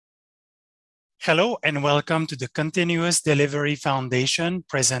Hello and welcome to the Continuous Delivery Foundation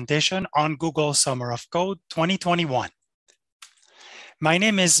presentation on Google Summer of Code 2021. My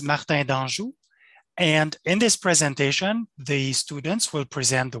name is Martin Danjou, and in this presentation, the students will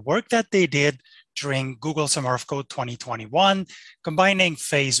present the work that they did during Google Summer of Code 2021, combining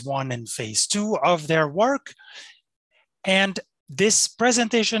phase 1 and phase 2 of their work. And this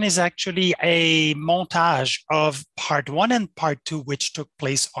presentation is actually a montage of part 1 and part 2, which took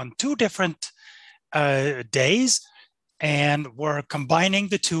place on two different days, and we're combining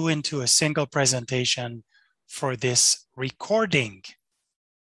the two into a single presentation for this recording.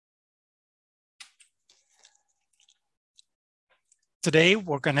 Today,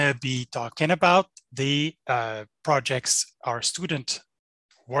 we're going to be talking about the projects our student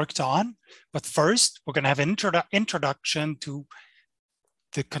worked on. But first, we're going to have an introduction to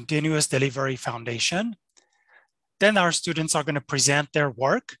the Continuous Delivery Foundation. Then our students are going to present their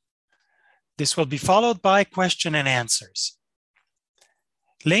work. This will be followed by question and answers.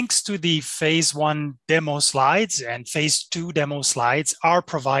 Links to the phase 1 demo slides and phase 2 demo slides are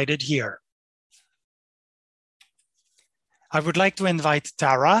provided here. I would like to invite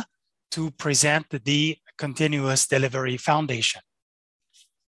Tara to present the Continuous Delivery Foundation.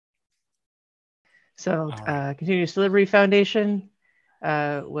 So Continuous Delivery Foundation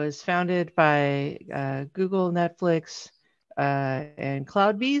was founded by Google, Netflix, and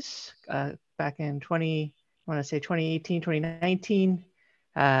CloudEvents back in 2018, 2019.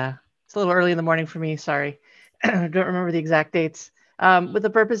 It's a little early in the morning for me, sorry. I don't remember the exact dates. But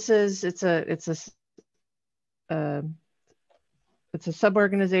the purposes, it's a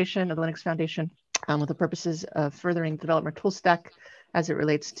sub-organization of the Linux Foundation with the purposes of furthering the development tool stack as it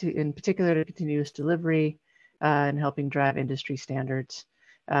relates to, in particular, to continuous delivery and helping drive industry standards.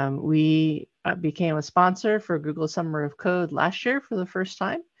 We became a sponsor for Google Summer of Code last year for the first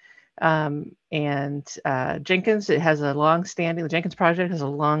time. Jenkins, the Jenkins project has a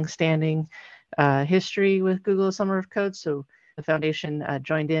long-standing history with Google Summer of Code. So the foundation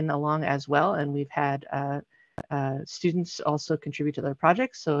joined in along as well. And we've had students also contribute to their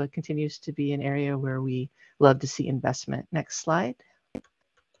projects. So it continues to be an area where we love to see investment. Next slide.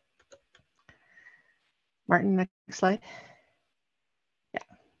 Martin, next slide.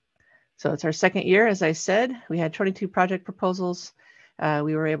 So it's our second year, as I said. We had 22 project proposals.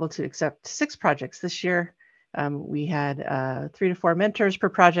 We were able to accept 6 projects this year. We had 3 to 4 mentors per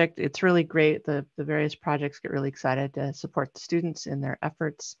project. It's really great. The various projects get really excited to support the students in their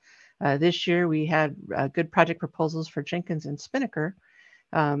efforts. This year, we had good project proposals for Jenkins and Spinnaker.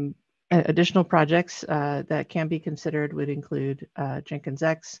 Additional projects that can be considered would include Jenkins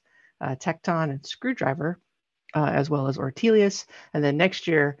X, Tecton, and Screwdriver, as well as Ortelius. And then next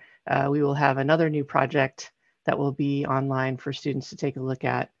year, we will have another new project that will be online for students to take a look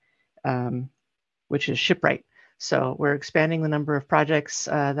at, which is Shipwright. So we're expanding the number of projects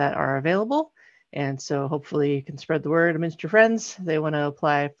that are available. And so hopefully you can spread the word amongst your friends. They want to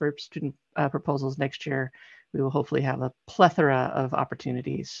apply for student proposals next year. We will hopefully have a plethora of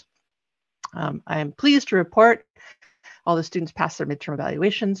opportunities. I am pleased to report all the students passed their midterm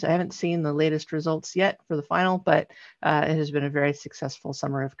evaluations. I haven't seen the latest results yet for the final, but it has been a very successful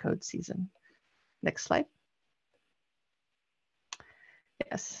Summer of Code season. Next slide.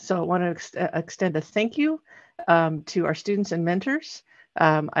 Yes, so I want to extend a thank you to our students and mentors.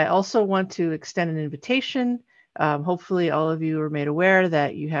 I also want to extend an invitation. Hopefully all of you are made aware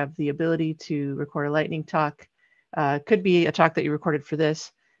that you have the ability to record a lightning talk. Could be a talk that you recorded for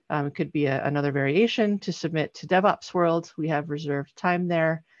this. It could be another variation to submit to DevOps World. We have reserved time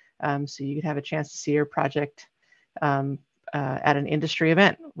there, so you could have a chance to see your project at an industry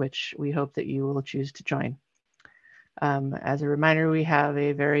event, which we hope that you will choose to join. As a reminder, we have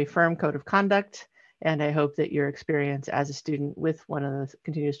a very firm code of conduct, and I hope that your experience as a student with one of the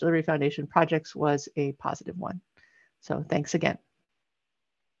Continuous Delivery Foundation projects was a positive one. So thanks again.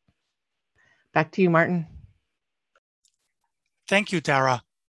 Back to you, Martin. Thank you, Tara.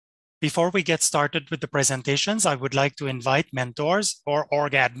 Before we get started with the presentations, I would like to invite mentors or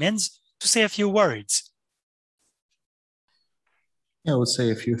org admins to say a few words. Yeah, I would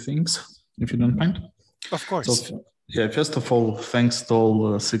say a few things, if you don't mind. Of course. So, yeah, first of all, thanks to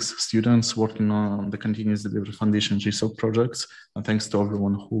all 6 students working on the Continuous Delivery Foundation GSoC projects, and thanks to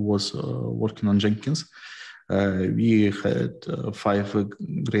everyone who was working on Jenkins. We had 5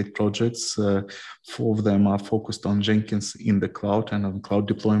 great projects. 4 of them are focused on Jenkins in the cloud and on cloud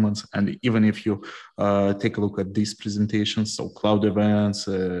deployments. And even if you take a look at these presentations, so CloudEvents,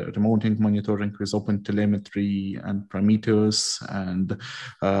 remote link monitoring with open telemetry and parameters, and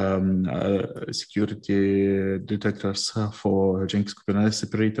security detectors for Jenkins Kubernetes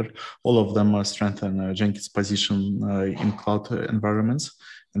separator, all of them strengthen Jenkins' position in cloud environments.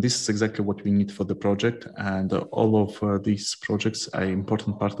 And this is exactly what we need for the project. And all of these projects are an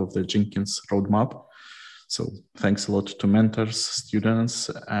important part of the Jenkins roadmap. So thanks a lot to mentors, students,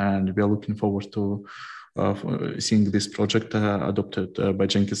 and we are looking forward to seeing this project adopted by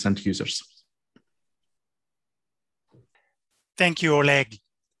Jenkins end users. Thank you, Oleg.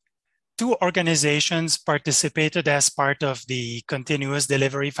 2 organizations participated as part of the Continuous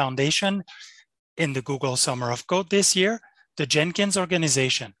Delivery Foundation in the Google Summer of Code this year. The Jenkins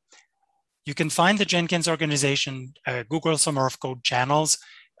organization. You can find the Jenkins organization Google Summer of Code channels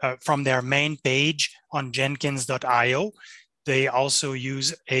from their main page on jenkins.io. They also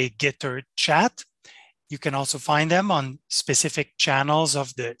use a Gitter chat. You can also find them on specific channels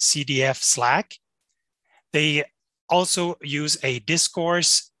of the CDF Slack. They also use a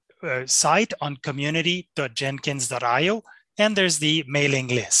discourse site on community.jenkins.io, and there's the mailing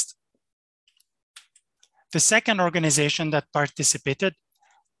list. The second organization that participated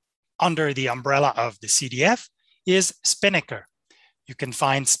under the umbrella of the CDF is Spinnaker. You can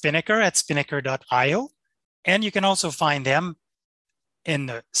find Spinnaker at spinnaker.io, and you can also find them in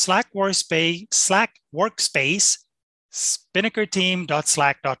the Slack workspace,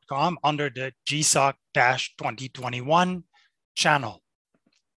 spinnakerteam.slack.com under the GSoC-2021 channel.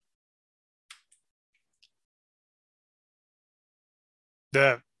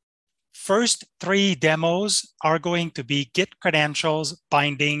 The first 3 demos are going to be Git credentials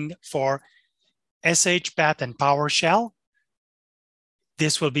binding for SHPAT and PowerShell.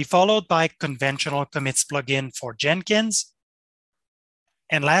 This will be followed by conventional commits plugin for Jenkins.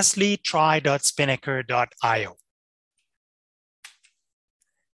 And lastly, try.spinnaker.io.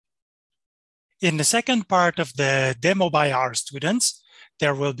 In the second part of the demo by our students,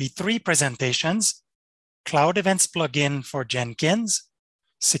 there will be 3 presentations: CloudEvents plugin for Jenkins,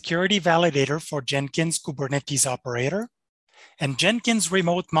 Security Validator for Jenkins Kubernetes operator, and Jenkins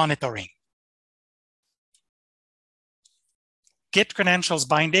remote monitoring. Git credentials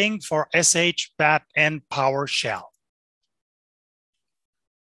binding for SHPAT and PowerShell.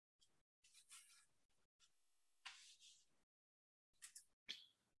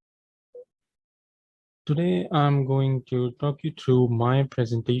 Today, I'm going to talk you through my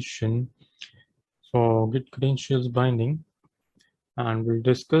presentation for Git credentials binding, and we'll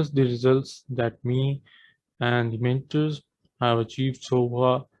discuss the results that me and the mentors have achieved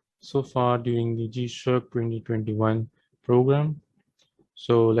so far during the GSoC 2021 program.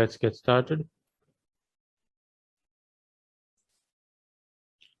 So let's get started.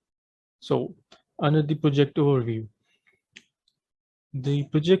 So under the project overview, the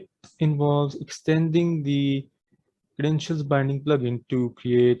project involves extending the credentials binding plugin to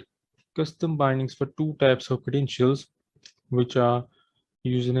create custom bindings for 2 types of credentials, which are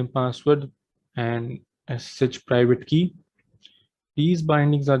username password and SSH private key. These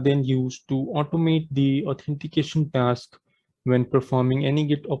bindings are then used to automate the authentication task when performing any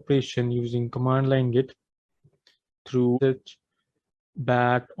Git operation using command line Git through SSH,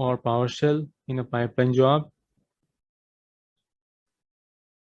 BAT, or PowerShell in a pipeline job.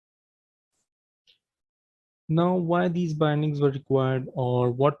 Now, why these bindings were required,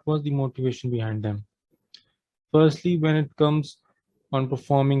 or what was the motivation behind them? Firstly, when it comes on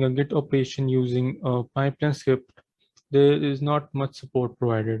performing a Git operation using a pipeline script, there is not much support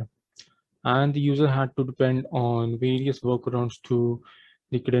provided, and the user had to depend on various workarounds to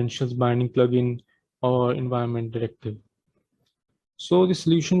the credentials binding plugin or environment directive. So the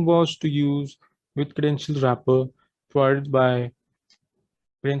solution was to use with credentials wrapper provided by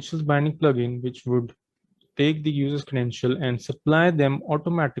credentials binding plugin, which would take the user's credential and supply them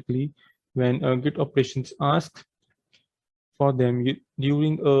automatically when a Git operations asks for them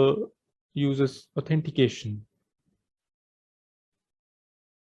during a user's authentication.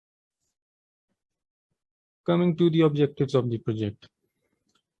 Coming to the objectives of the project.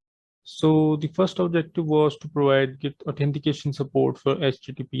 So the first objective was to provide Git authentication support for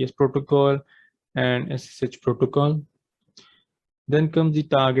HTTPS protocol and SSH protocol. Then comes the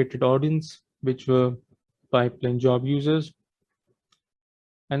targeted audience, which were pipeline job users.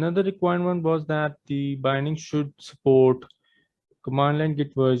 Another requirement was that the binding should support command line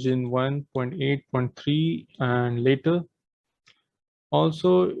Git version 1.8.3 and later.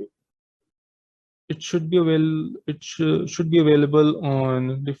 Also, it should be available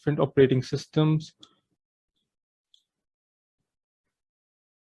on different operating systems.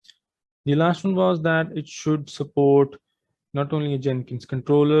 The last one was that it should support not only a Jenkins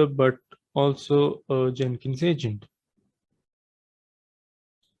controller, but also a Jenkins agent.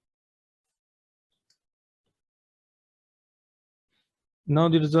 Now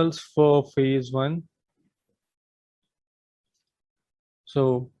the results for phase 1.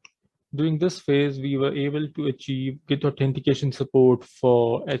 So during this phase, we were able to achieve Git authentication support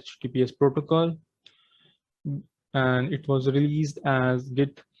for HTTPS protocol, and it was released as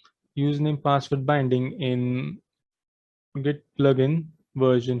Git username password binding in Git plugin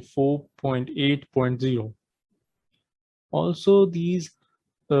version 4.8.0. Also, this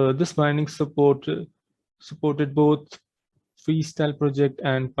binding supported both freestyle project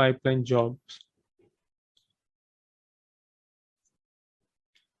and pipeline jobs.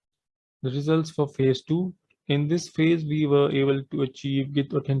 The results for phase 2. In this phase, we were able to achieve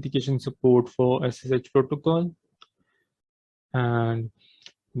Git authentication support for SSH protocol, and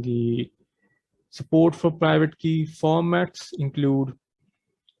the support for private key formats include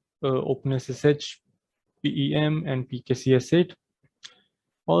OpenSSH, PEM, and PKCS8.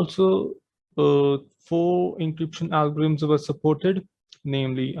 Also, 4 encryption algorithms were supported,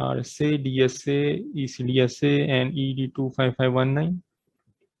 namely RSA, DSA, ECDSA, and ED25519.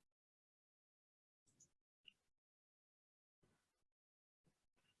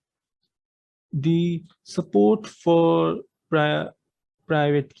 The support for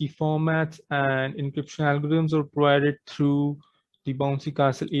private key formats and encryption algorithms are provided through the Bouncy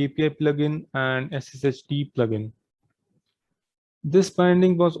Castle API plugin and SSHD plugin. This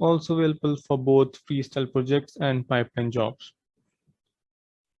binding was also available for both freestyle projects and pipeline jobs.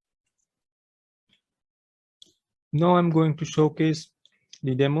 Now I'm going to showcase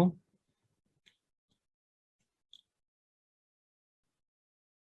the demo.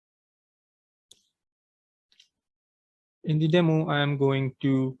 In the demo, I am going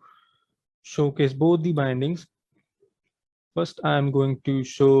to showcase both the bindings. First, I am going to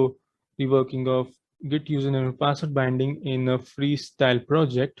show the working of Git username and password binding in a freestyle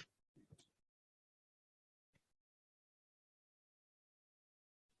project.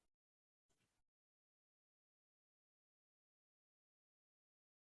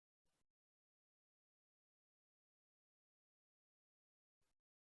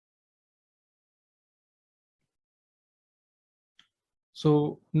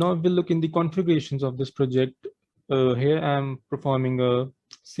 So now we'll look in the configurations of this project. Here I'm performing a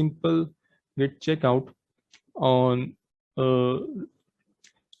simple Git checkout on a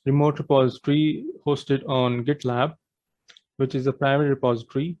remote repository hosted on GitLab, which is a private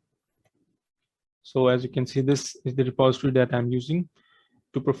repository. So as you can see, this is the repository that I'm using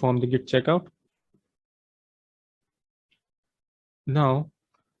to perform the Git checkout. Now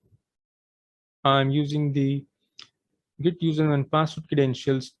I'm using the Git username and password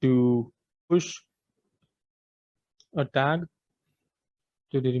credentials to push a tag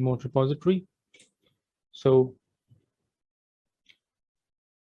to the remote repository. So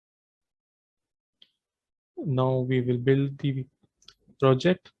now we will build the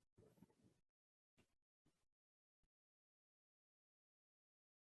project.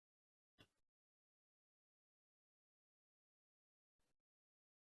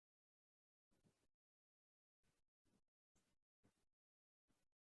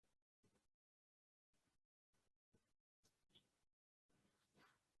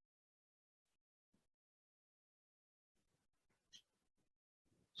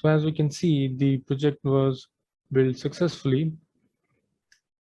 So as we can see, the project was built successfully.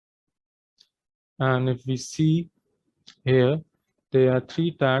 And if we see here, there are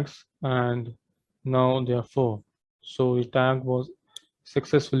 3 tags and now there are 4. So the tag was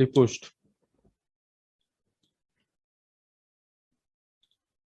successfully pushed.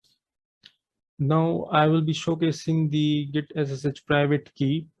 Now I will be showcasing the Git SSH private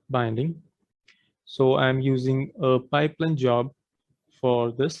key binding. So I'm using a pipeline job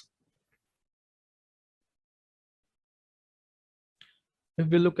for this. If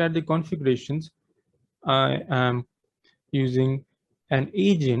we look at the configurations, I am using an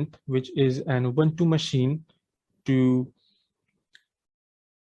agent, which is an Ubuntu machine, to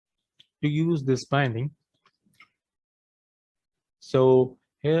use this binding. So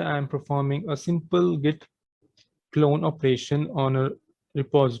here I'm performing a simple Git clone operation on a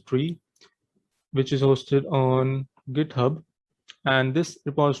repository, which is hosted on GitHub. And this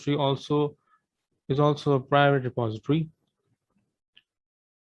repository is also a private repository.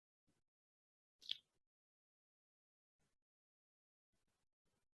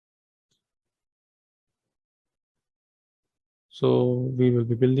 So we will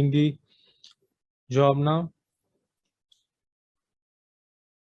be building the job now.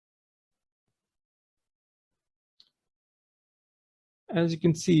 As you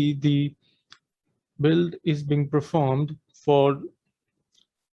can see, the build is being performed for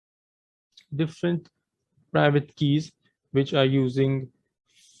different private keys, which are using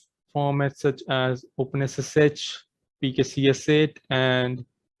formats such as OpenSSH, PKCS8,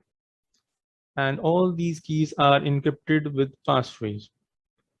 and all these keys are encrypted with passphrase.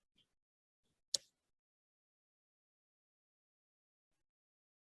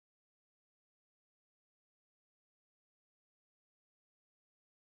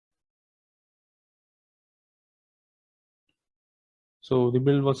 So the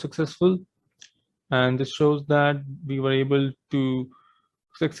build was successful, and this shows that we were able to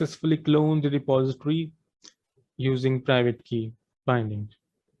successfully clone the repository using private key bindings.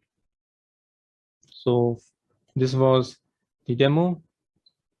 So this was the demo.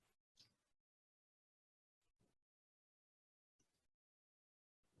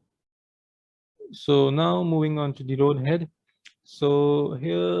 So now moving on to the road ahead. So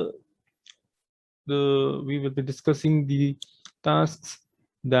here we will be discussing the tasks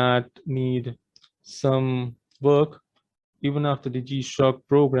that need some work even after the GSoC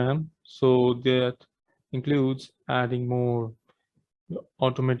program. So that includes adding more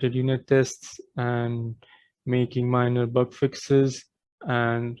automated unit tests and making minor bug fixes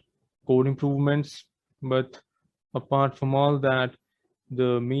and code improvements. But apart from all that,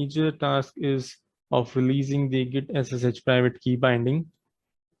 the major task is of releasing the Git SSH private key binding.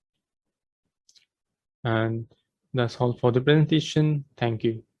 And that's all for the presentation. Thank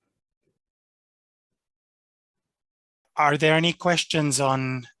you. Are there any questions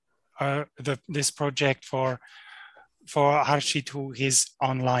on this project for Harshit, who is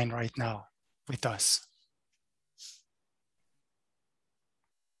online right now with us?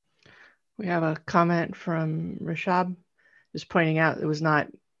 We have a comment from Rishab just pointing out it was not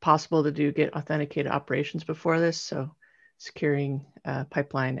possible to do Git authenticated operations before this, so securing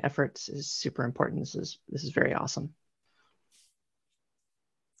pipeline efforts is super important. This is very awesome.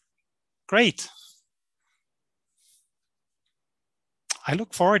 Great. I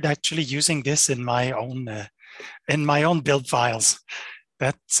look forward to actually using this in my own build files.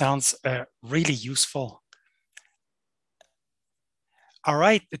 That sounds really useful. All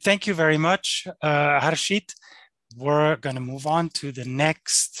right, thank you very much, Harshit. We're going to move on to the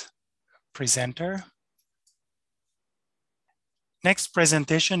next presenter. Next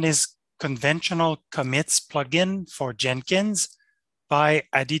presentation is Conventional Commits plugin for Jenkins by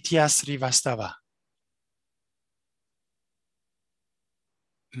Aditya Srivastava.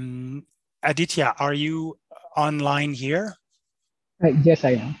 Aditya, are you online here? Yes,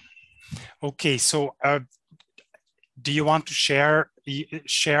 I am. Okay, so do you want to share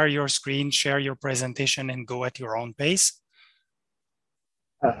your screen, share your presentation, and go at your own pace?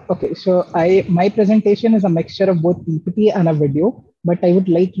 Okay, so my presentation is a mixture of both PPT and a video, but I would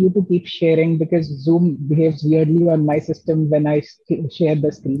like you to keep sharing because Zoom behaves weirdly on my system when I share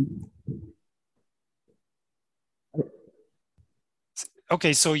the screen.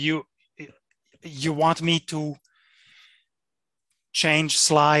 Okay, so you want me to change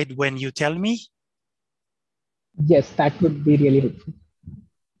slide when you tell me? Yes, that would be really helpful.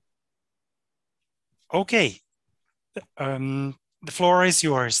 Okay. The floor is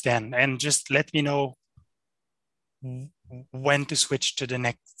yours then, and just let me know when to switch to the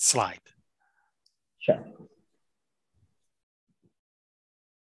next slide. Sure.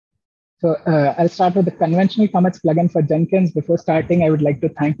 So I'll start with the conventional commits plugin for Jenkins. Before starting, I would like to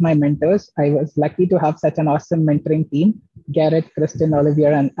thank my mentors. I was lucky to have such an awesome mentoring team, Garrett, Kristen,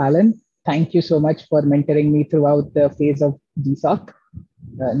 Olivier, and Alan. Thank you so much for mentoring me throughout the phase of GSoC.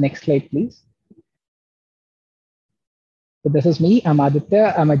 Next slide, please. So this is me. I'm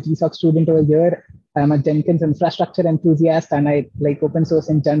Aditya. I'm a GSoC student over here. I'm a Jenkins infrastructure enthusiast, and I like open source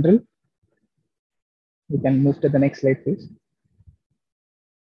in general. We can move to the next slide, please.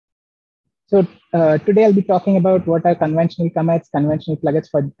 So today I'll be talking about what are conventional commits, conventional plugins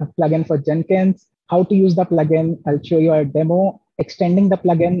for a plugin for Jenkins, how to use the plugin. I'll show you a demo, extending the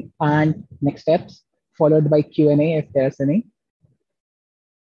plugin, and next steps, followed by Q&A if there's any.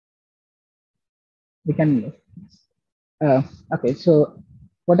 We can. Okay, so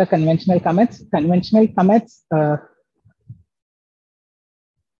what are conventional commits? Conventional commits.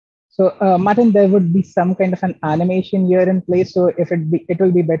 Martin, there would be some kind of an animation here in place. So if it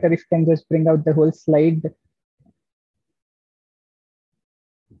will be better if you can just bring out the whole slide.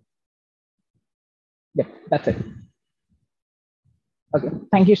 Yeah, that's it. Okay,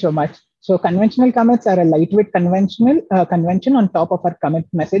 thank you so much. So conventional commits are a lightweight convention on top of our commit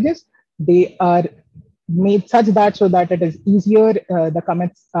messages. They are made such that so that it is easier. The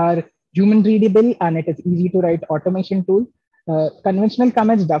commits are human readable and it is easy to write automation tool. Conventional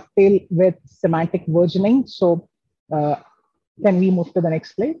commits dovetail with semantic versioning. So can we move to the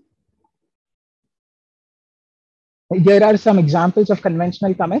next slide? Here are some examples of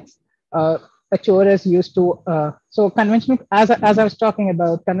conventional commits. A chore is used to, so conventional, as I was talking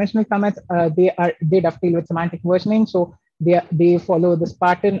about, conventional commits, they dovetail with semantic versioning. So they follow this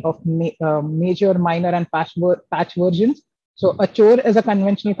pattern of major, minor, and patch versions. So a chore is a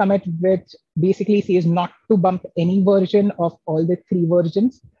conventional commit which basically says not to bump any version of all the 3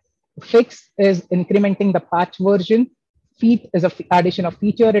 versions. Fix is incrementing the patch version. Feat is an addition of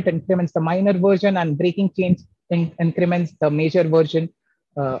feature. It increments the minor version, and breaking change increments the major version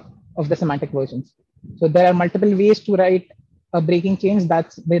of the semantic versions. So there are multiple ways to write a breaking change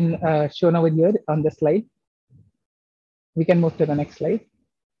that's been shown over here on this slide. We can move to the next slide.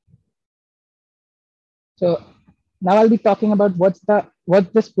 So now I'll be talking about what's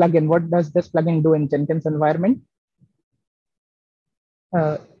this plugin, what does this plugin do in Jenkins environment?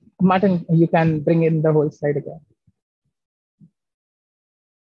 Martin, you can bring in the whole slide again.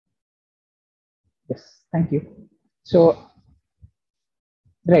 Yes, thank you. So,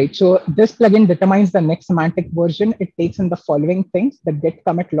 right, so this plugin determines the next semantic version. It takes in the following things: the git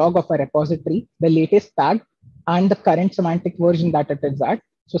commit log of a repository, the latest tag, and the current semantic version that it is at.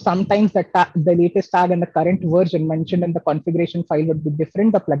 So sometimes the latest tag and the current version mentioned in the configuration file would be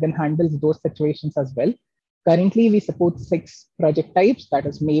different. The plugin handles those situations as well. Currently, we support 6 project types, that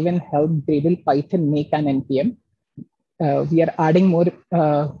is Maven, Helm, Gradle, Python, Make, and NPM. We are adding more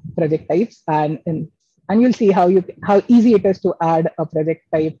project types, and you'll see how easy it is to add a project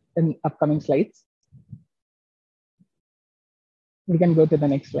type in upcoming slides. We can go to the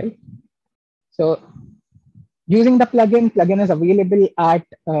next slide. So using the plugin is available at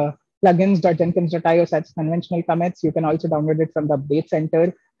plugins.jenkins.io/conventional commits. You can also download it from the update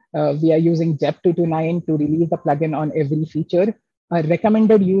center. We are using JEP 229 to release the plugin on every feature. A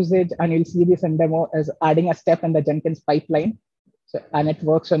recommended usage, and you'll see this in demo, is adding a step in the Jenkins pipeline. So, and it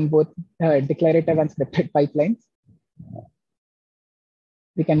works on both declarative and scripted pipelines.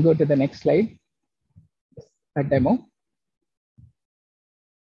 We can go to the next slide, a demo.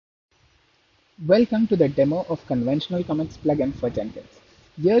 Welcome to the demo of conventional commits plugin for Jenkins.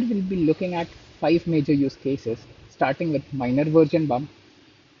 Here we'll be looking at 5 major use cases, starting with minor version bump,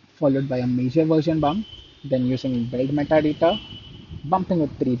 followed by a major version bump, then using build metadata, bumping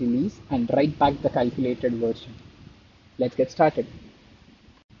with pre-release, and write back the calculated version. Let's get started.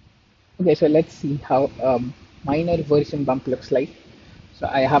 Okay, so let's see how minor version bump looks like. So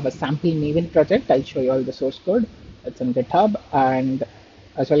I have a sample Maven project. I'll show you all the source code. It's in GitHub, and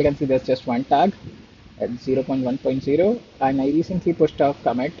as well you can see there's just one tag at 0.1.0, and I recently pushed a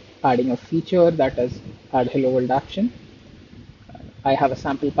commit adding a feature that is add hello world action. I have a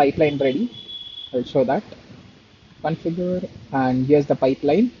sample pipeline ready. I'll show that. Configure, and here's the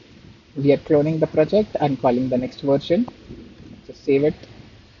pipeline. We are cloning the project and calling the next version. Just save it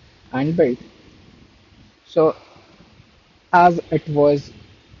and build. So as the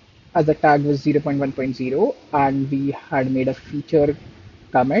tag was 0.1.0 and we had made a feature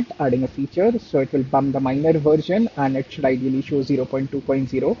commit adding a feature, so it will bump the minor version and it should ideally show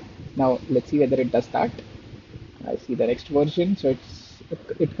 0.2.0. Now let's see whether it does that. I see the next version, so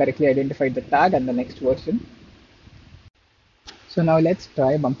it correctly identified the tag and the next version. So now let's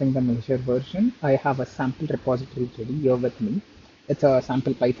try bumping the major version. I have a sample repository ready here with me. It's a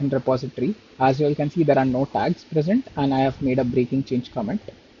sample Python repository. As you all can see, there are no tags present, and I have made a breaking change commit.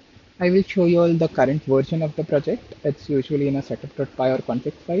 I will show you all the current version of the project. It's usually in a setup.py or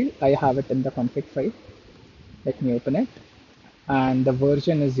config file. I have it in the config file. Let me open it. And the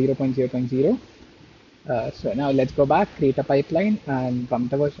version is 0.0.0. So now let's go back, create a pipeline, and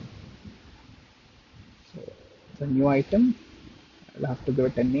bump the version. So it's a new item. I'll have to give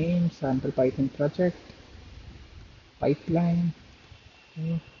it a name, sample Python project, pipeline.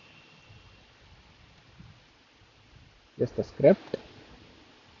 Okay. Just a script.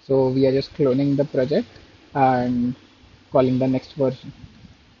 So we are just cloning the project and calling the next version.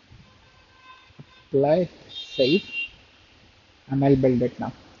 Apply, save, and I'll build it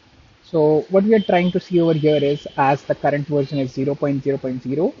now. So what we are trying to see over here is, as the current version is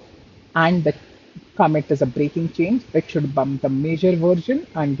 0.0.0 and the commit is a breaking change, it should bump the major version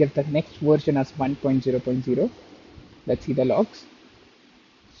and give the next version as 1.0.0. Let's see the logs.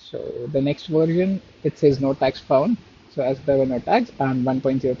 So the next version, it says no tags found. So as there were no tags, and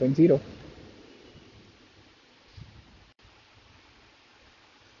 1.0.0.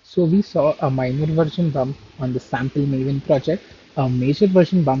 So we saw a minor version bump on the sample Maven project, a major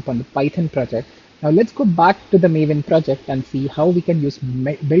version bump on the Python project. Now let's go back to the Maven project and see how we can use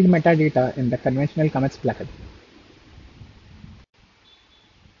build metadata in the conventional commits plugin.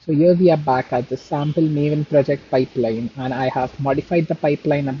 So here we are back at the sample Maven project pipeline, and I have modified the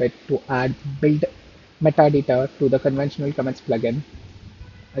pipeline a bit to add build metadata to the conventional commits plugin.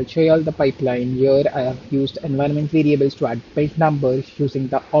 I'll show you all the pipeline. Here I have used environment variables to add build numbers using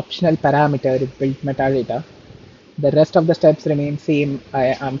the optional parameter build metadata. The rest of the steps remain same.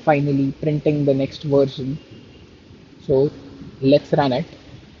 I am finally printing the next version. So let's run it.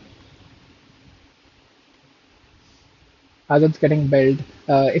 As it's getting built,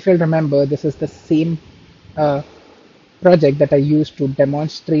 if you'll remember, this is the same project that I used to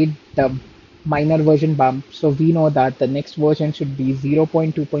demonstrate the minor version bump. So we know that the next version should be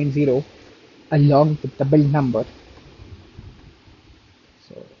 0.2.0 along with the build number.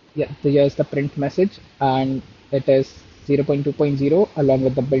 So yeah, here's the print message, and it is 0.2.0 along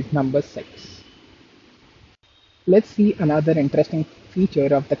with the build number 6. Let's see another interesting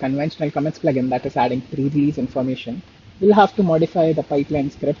feature of the conventional commits plugin, that is adding pre-release information. We'll have to modify the pipeline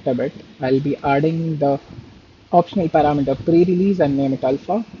script a bit. I'll be adding the optional parameter pre-release and name it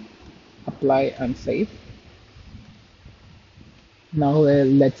alpha. Apply and save. Now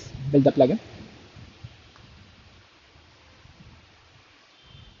let's build the plugin.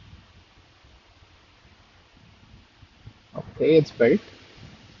 Okay, it's built.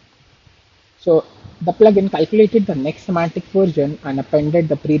 So the plugin calculated the next semantic version and appended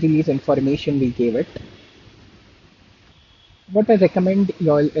the pre-release information we gave it. What I recommend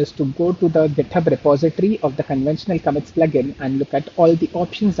y'all is to go to the GitHub repository of the conventional commits plugin and look at all the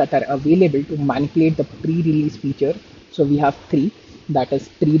options that are available to manipulate the pre-release feature. So we have 3, that is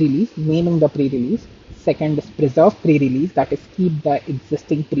pre-release, naming the pre-release. Second is preserve pre-release, that is keep the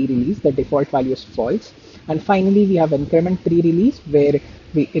existing pre-release, the default value is false. And finally, we have increment pre-release, where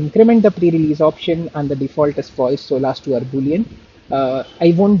we increment the pre-release option and the default is false, so last two are Boolean.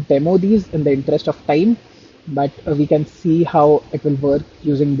 I won't demo these in the interest of time, but we can see how it will work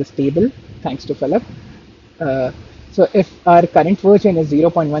using this table, thanks to Philip. So if our current version is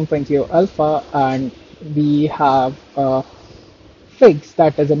 0.1.0 alpha and we have fix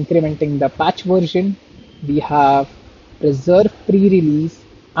that is incrementing the patch version, we have preserve pre-release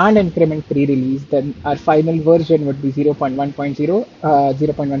and increment pre-release, then our final version would be 0.1.0,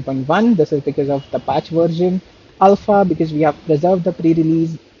 0.1.1. This is because of the patch version. Alpha because we have preserved the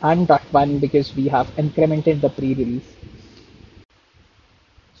pre-release, and .1 because we have incremented the pre-release.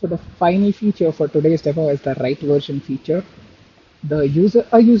 So the final feature for today's demo is the write version feature. A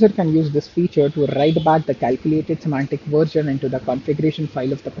user can use this feature to write back the calculated semantic version into the configuration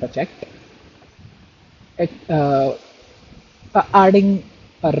file of the project. Adding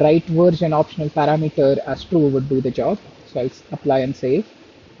a write version optional parameter as true would do the job. So I'll apply and save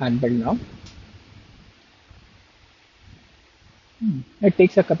and build now. It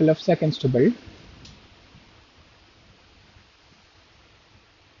takes a couple of seconds to build.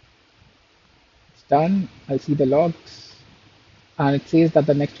 It's done. I'll see the logs, and it says that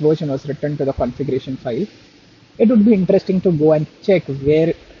the next version was written to the configuration file. It would be interesting to go and check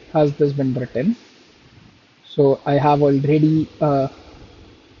where has this been written. So I have already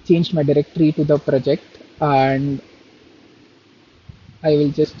changed my directory to the project, and I will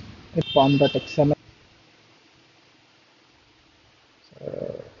just hit form.xml.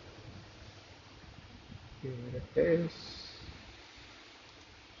 So here it is,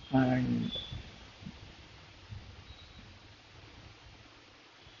 and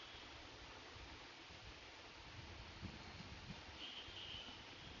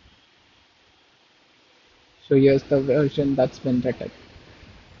so here's the version that's been written.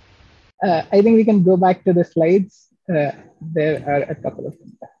 I think we can go back to the slides. There are a couple of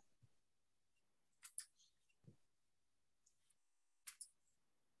them.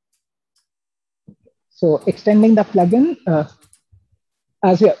 So extending the plugin,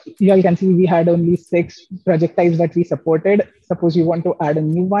 as you all can see, we had only 6 project types that we supported. Suppose you want to add a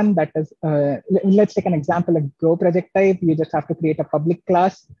new one, that is, let's take an example, a Go project type. You just have to create a public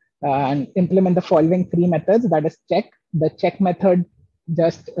class and implement the following 3 methods. That is check. The check method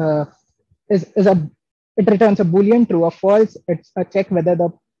just it returns a Boolean, true or false. It's a check whether the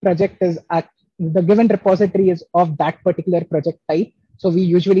project is the given repository is of that particular project type. So we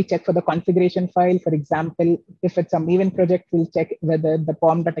usually check for the configuration file. For example, if it's a Maven project, we'll check whether the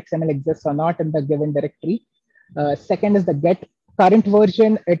pom.xml exists or not in the given directory. Second is the get current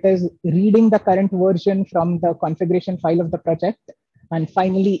version. It is reading the current version from the configuration file of the project. And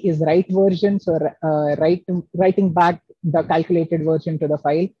finally is write version. So writing back the calculated version to the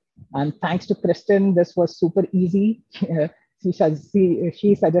file. And thanks to Kristen, this was super easy. She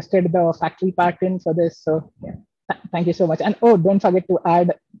suggested the factory pattern for this. So yeah, thank you so much. And oh, don't forget to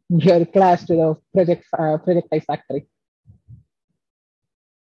add your class to the project type factory.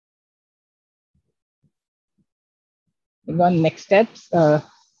 On next steps.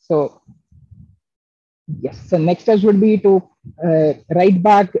 So yes, so next steps would be to write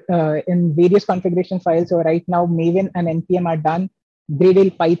back in various configuration files. So right now, Maven and NPM are done.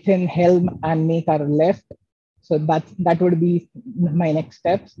 Gradle, Python, Helm, and Make are left. So that would be my next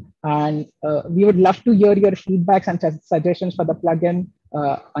steps. And we would love to hear your feedbacks and suggestions for the plugin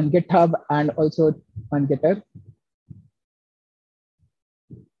on GitHub and also on GitHub.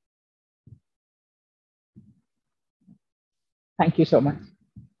 Thank you so much.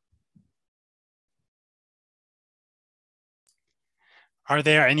 Are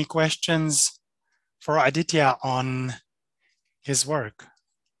there any questions for Aditya on his work?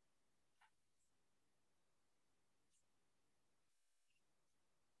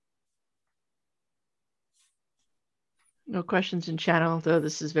 No questions in channel, though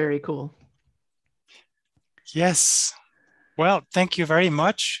this is very cool. Yes. Well, thank you very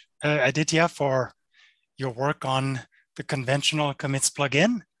much, Aditya, for your work on the conventional commits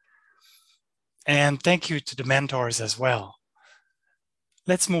plugin. And thank you to the mentors as well.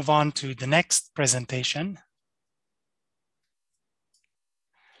 Let's move on to the next presentation.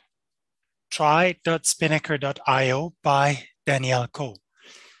 Try.spinnaker.io by Danielle Ko.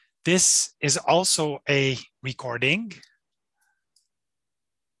 This is also a recording.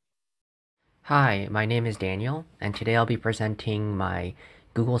 Hi, my name is Daniel, and today I'll be presenting my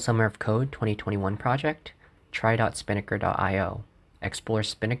Google Summer of Code 2021 project, Try.spinnaker.io, explore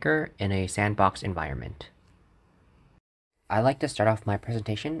Spinnaker in a sandbox environment. I'd like to start off my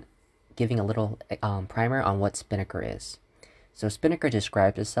presentation giving a little primer on what Spinnaker is. So Spinnaker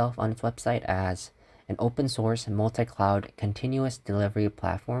describes itself on its website as an open source, multi-cloud, continuous delivery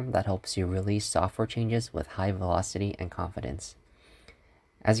platform that helps you release software changes with high velocity and confidence.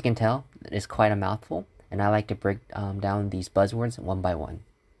 As you can tell, it is quite a mouthful, and I like to break down these buzzwords one by one.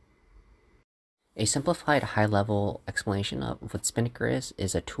 A simplified high-level explanation of what Spinnaker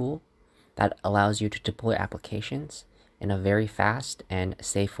is a tool that allows you to deploy applications in a very fast and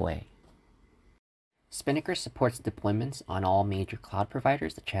safe way. Spinnaker supports deployments on all major cloud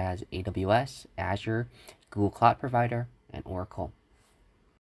providers such as AWS, Azure, Google Cloud Provider, and Oracle.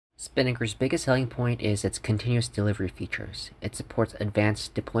 Spinnaker's biggest selling point is its continuous delivery features. It supports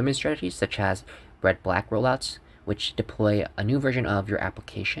advanced deployment strategies such as red-black rollouts, which deploy a new version of your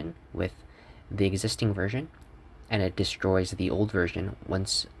application with the existing version, and it destroys the old version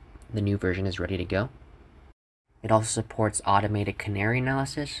once the new version is ready to go. It also supports automated canary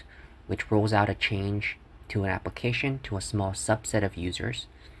analysis, which rolls out a change to an application to a small subset of users,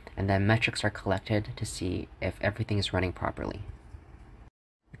 and then metrics are collected to see if everything is running properly.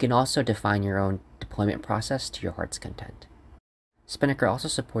 You can also define your own deployment process to your heart's content. Spinnaker also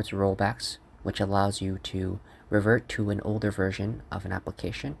supports rollbacks, which allows you to revert to an older version of an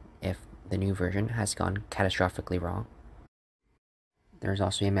application if the new version has gone catastrophically wrong. There's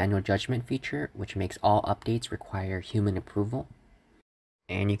also a manual judgment feature, which makes all updates require human approval,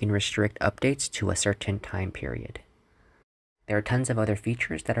 and you can restrict updates to a certain time period. There are tons of other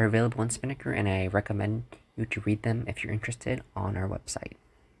features that are available in Spinnaker, and I recommend you to read them if you're interested on our website.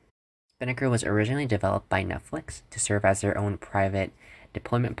 Spinnaker was originally developed by Netflix to serve as their own private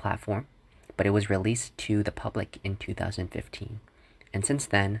deployment platform, but it was released to the public in 2015. And since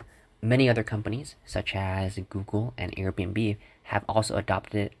then, many other companies, such as Google and Airbnb, have also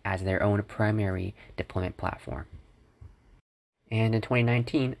adopted it as their own primary deployment platform. And in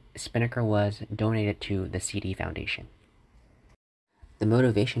 2019, Spinnaker was donated to the CD Foundation. The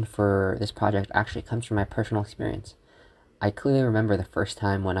motivation for this project actually comes from my personal experience. I clearly remember the first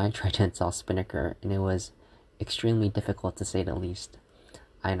time when I tried to install Spinnaker, and it was extremely difficult to say the least.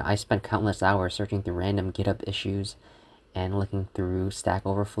 I spent countless hours searching through random GitHub issues and looking through Stack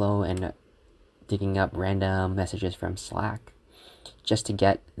Overflow and digging up random messages from Slack just to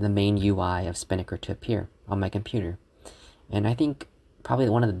get the main UI of Spinnaker to appear on my computer. And I think probably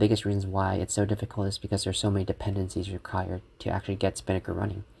one of the biggest reasons why it's so difficult is because there's so many dependencies required to actually get Spinnaker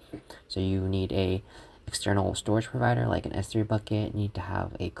running. So you need a external storage provider like an S3 bucket, you need to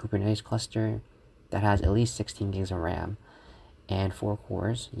have a Kubernetes cluster that has at least 16 gigs of RAM and 4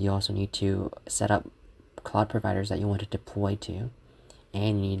 cores. You also need to set up cloud providers that you want to deploy to,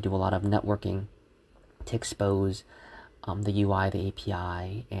 and you need to do a lot of networking to expose the UI, the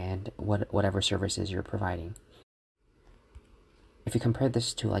API, and whatever services you're providing. If you compare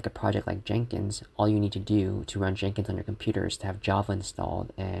this to like a project like Jenkins, all you need to do to run Jenkins on your computer is to have Java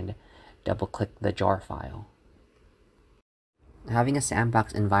installed and double-click the jar file. Having a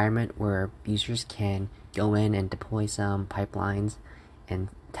sandbox environment where users can go in and deploy some pipelines and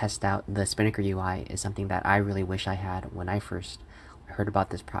test out the Spinnaker UI is something that I really wish I had when I first heard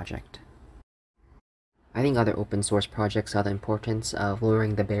about this project. I think other open source projects saw the importance of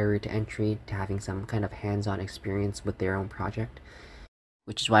lowering the barrier to entry to having some kind of hands-on experience with their own project,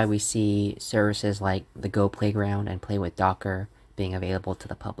 which is why we see services like the Go Playground and Play with Docker being available to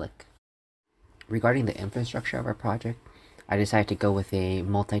the public. Regarding the infrastructure of our project, I decided to go with a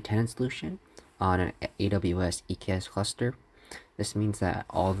multi-tenant solution on an AWS EKS cluster. This means that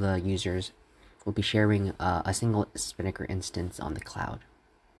all the users will be sharing a single Spinnaker instance on the cloud.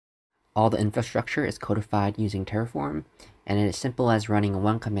 All the infrastructure is codified using Terraform, and it is simple as running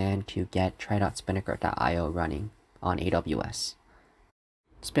one command to get try.spinnaker.io running on AWS.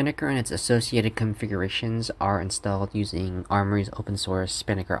 Spinnaker and its associated configurations are installed using Armory's open source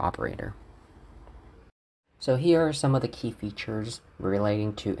Spinnaker operator. So here are some of the key features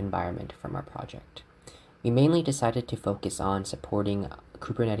relating to environment from our project. We mainly decided to focus on supporting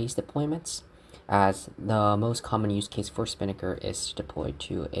Kubernetes deployments, as the most common use case for Spinnaker is to deploy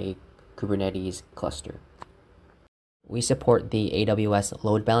to a Kubernetes cluster. We support the AWS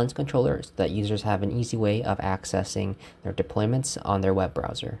load balance controller so that users have an easy way of accessing their deployments on their web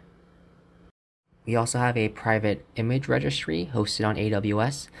browser. We also have a private image registry hosted on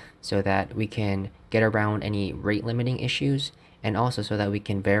AWS so that we can get around any rate limiting issues, and also so that we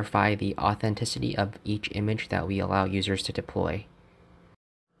can verify the authenticity of each image that we allow users to deploy.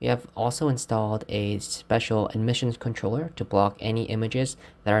 We have also installed a special admissions controller to block any images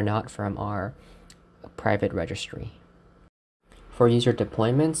that are not from our private registry. For user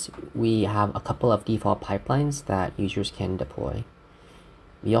deployments, we have a couple of default pipelines that users can deploy.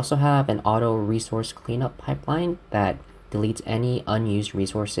 We also have an auto resource cleanup pipeline that deletes any unused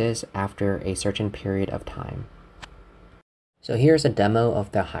resources after a certain period of time. So here's a demo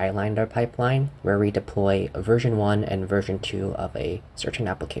of the Highlander pipeline where we deploy version 1 and version 2 of a certain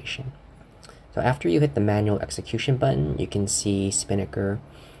application. So after you hit the manual execution button, you can see Spinnaker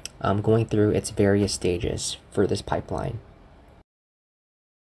going through its various stages for this pipeline.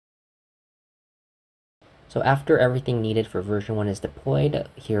 So after everything needed for version 1 is deployed,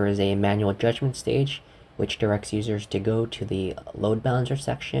 here is a manual judgment stage, which directs users to go to the load balancer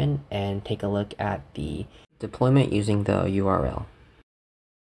section and take a look at the deployment using the URL.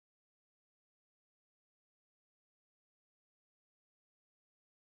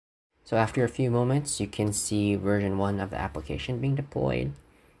 So after a few moments, you can see version 1 of the application being deployed,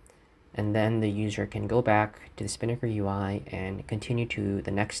 and then the user can go back to the Spinnaker UI and continue to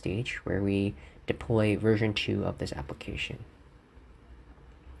the next stage where we deploy version 2 of this application.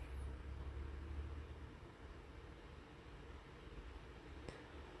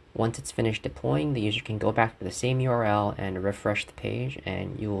 Once it's finished deploying, the user can go back to the same URL and refresh the page,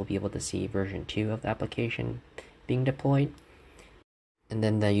 and you will be able to see version 2 of the application being deployed. And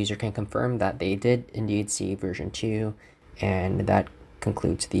then the user can confirm that they did indeed see version 2, and that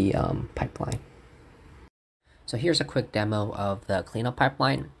concludes the pipeline. So here's a quick demo of the cleanup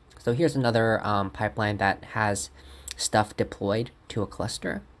pipeline. So here's another pipeline that has stuff deployed to a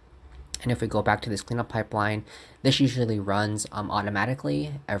cluster. And if we go back to this cleanup pipeline, this usually runs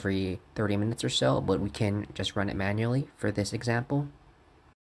automatically every 30 minutes or so, but we can just run it manually for this example.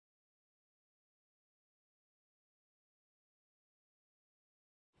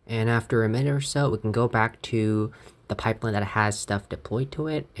 And after a minute or so, we can go back to the pipeline that has stuff deployed to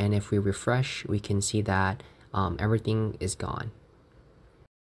it. And if we refresh, we can see that everything is gone.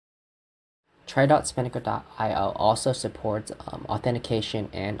 Try.spinnaker.io also supports authentication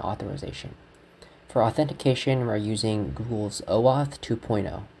and authorization. For authentication, we're using Google's OAuth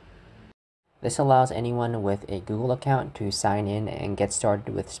 2.0. This allows anyone with a Google account to sign in and get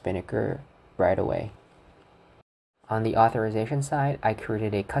started with Spinnaker right away. On the authorization side, I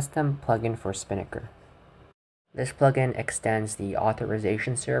created a custom plugin for Spinnaker. This plugin extends the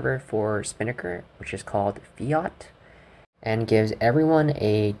authorization server for Spinnaker, which is called Fiat, and gives everyone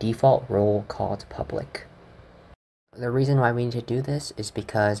a default role called public. The reason why we need to do this is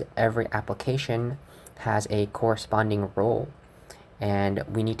because every application has a corresponding role, and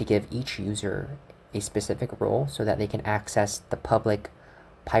we need to give each user a specific role so that they can access the public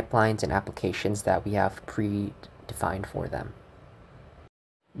pipelines and applications that we have predefined for them.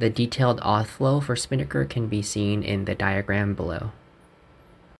 The detailed auth flow for Spinnaker can be seen in the diagram below.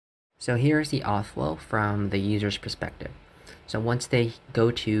 So here's the auth flow from the user's perspective. So once they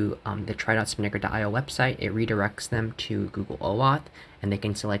go to the try.spinnaker.io website, it redirects them to Google OAuth, and they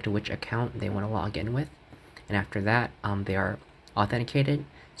can select which account they want to log in with. And after that, they are authenticated,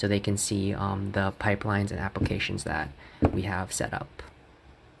 so they can see the pipelines and applications that we have set up.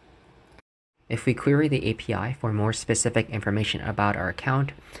 If we query the API for more specific information about our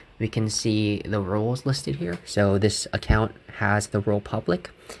account, we can see the roles listed here. So this account has the role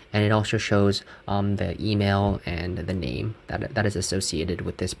public, and it also shows the email and the name that is associated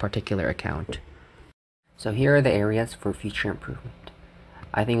with this particular account. So here are the areas for future improvement.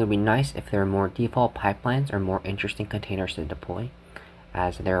 I think it would be nice if there are more default pipelines or more interesting containers to deploy,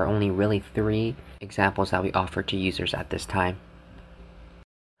 as there are only really 3 examples that we offer to users at this time.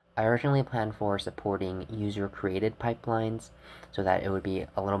 I originally planned for supporting user-created pipelines so that it would be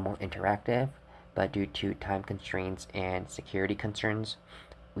a little more interactive, but due to time constraints and security concerns,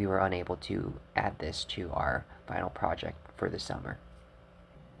 we were unable to add this to our final project for the summer.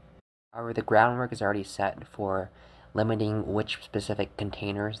 However, the groundwork is already set for limiting which specific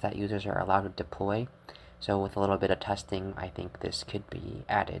containers that users are allowed to deploy, so with a little bit of testing, I think this could be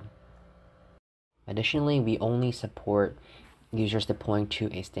added. Additionally, we only support users deploying to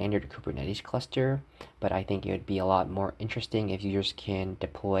a standard Kubernetes cluster, but I think it would be a lot more interesting if users can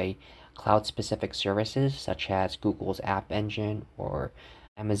deploy cloud-specific services such as Google's App Engine or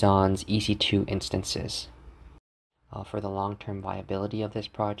Amazon's EC2 instances. For the long-term viability of this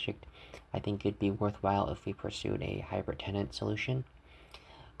project, I think it'd be worthwhile if we pursued a hybrid tenant solution.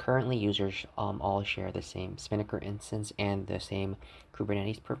 Currently, users all share the same Spinnaker instance and the same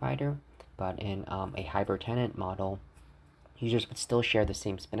Kubernetes provider, but in a hybrid tenant model, users would still share the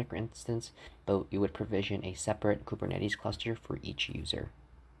same Spinnaker instance, but you would provision a separate Kubernetes cluster for each user.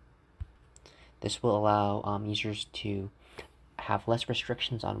 This will allow users to have less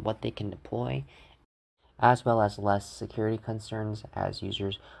restrictions on what they can deploy, as well as less security concerns, as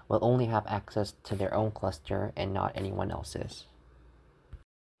users will only have access to their own cluster and not anyone else's.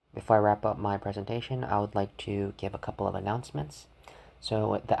 Before I wrap up my presentation, I would like to give a couple of announcements.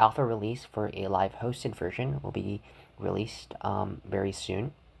 So the alpha release for a live hosted version will be released very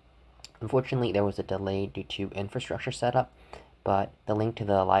soon. Unfortunately, there was a delay due to infrastructure setup, but the link to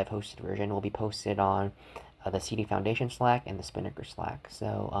the live hosted version will be posted on the CD Foundation Slack and the Spinnaker Slack,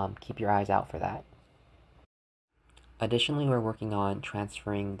 so keep your eyes out for that. Additionally, we're working on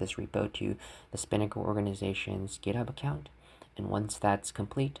transferring this repo to the Spinnaker organization's GitHub account, and once that's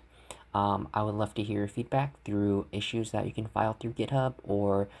complete, I would love to hear your feedback through issues that you can file through GitHub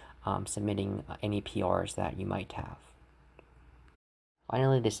or submitting any PRs that you might have.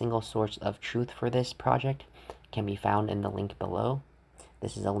 Finally, the single source of truth for this project can be found in the link below.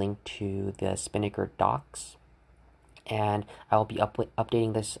 This is a link to the Spinnaker docs, and I will be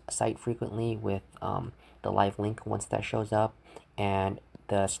updating this site frequently with the live link once that shows up, and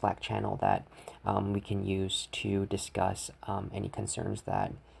the Slack channel that we can use to discuss any concerns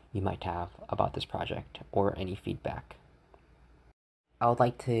that you might have about this project or any feedback. I would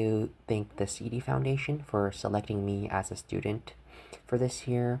like to thank the CD Foundation for selecting me as a student for this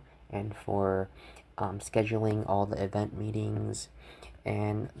year and for scheduling all the event meetings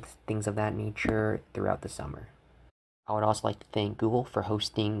and things of that nature throughout the summer. I would also like to thank Google for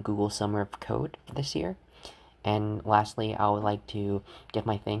hosting Google Summer of Code this year. And lastly, I would like to give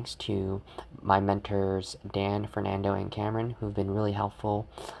my thanks to my mentors, Dan, Fernando, and Cameron, who've been really helpful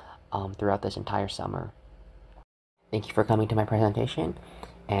throughout this entire summer. Thank you for coming to my presentation,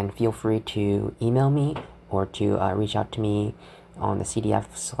 and feel free to email me or to reach out to me on the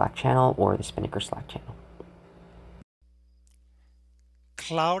CDF Slack channel or the Spinnaker Slack channel.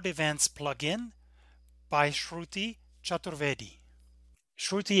 CloudEvents plugin by Shruti Chaturvedi.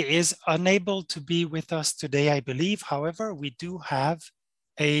 Shruti is unable to be with us today, I believe. However, we do have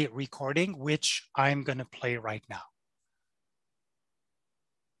a recording, which I'm going to play right now.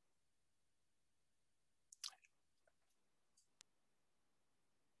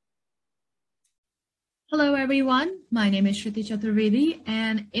 Hello, everyone. My name is Shruti Chaturvedi,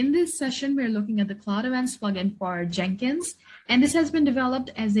 and in this session, we're looking at the CloudEvents plugin for Jenkins, and this has been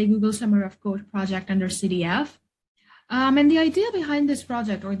developed as a Google Summer of Code project under CDF. And the idea behind this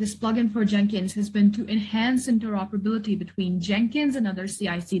project, or this plugin for Jenkins, has been to enhance interoperability between Jenkins and other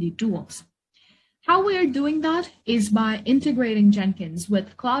CI/CD tools. How we are doing that is by integrating Jenkins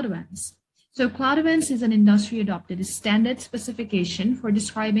with CloudEvents. So CloudEvents is an industry-adopted standard specification for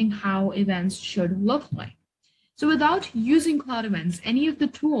describing how events should look like. So without using CloudEvents, any of the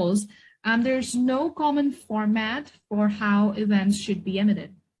tools, there's no common format for how events should be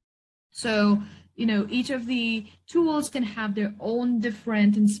emitted. So each of the tools can have their own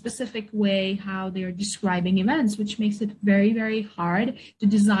different and specific way how they're describing events, which makes it very, very hard to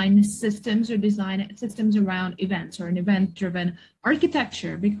design systems or design systems around events or an event-driven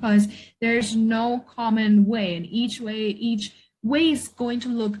architecture, because there's no common way, and each way is going to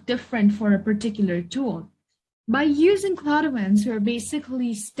look different for a particular tool. By using CloudEvents, we're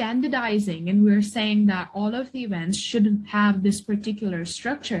basically standardizing, and we're saying that all of the events should have this particular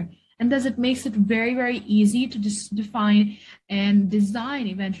structure. And thus it makes it very, very easy to define and design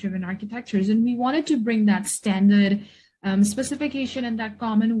event-driven architectures. And we wanted to bring that standard specification and that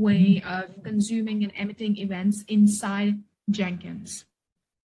common way of consuming and emitting events inside Jenkins.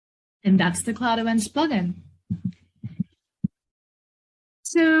 And that's the CloudEvents plugin.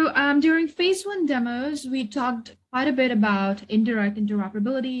 So during phase 1 demos, we talked quite a bit about indirect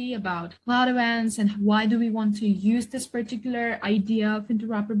interoperability, about CloudEvents, and why do we want to use this particular idea of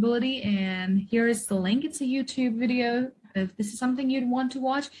interoperability. And here is the link. It's a YouTube video if this is something you'd want to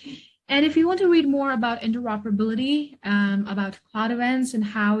watch. And if you want to read more about interoperability, about CloudEvents and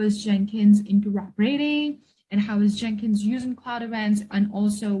how is Jenkins interoperating, and how is Jenkins using CloudEvents, and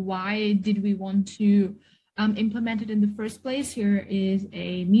also why did we want to implement it in the first place, here is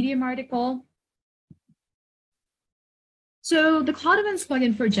a Medium article. So the CloudEvents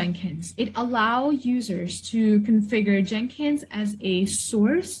plugin for Jenkins, it allows users to configure Jenkins as a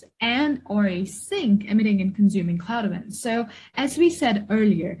source and or a sink emitting and consuming CloudEvents. So as we said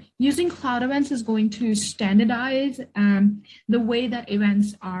earlier, using CloudEvents is going to standardize the way that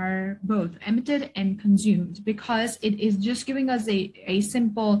events are both emitted and consumed, because it is just giving us a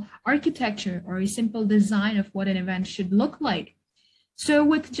simple architecture or a simple design of what an event should look like. So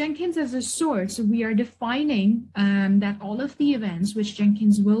with Jenkins as a source, we are defining that all of the events which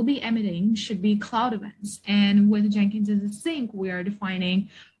Jenkins will be emitting should be CloudEvents. And with Jenkins as a sink, we are defining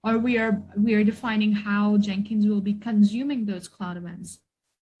how Jenkins will be consuming those CloudEvents.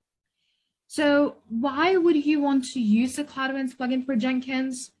 So why would you want to use the CloudEvents plugin for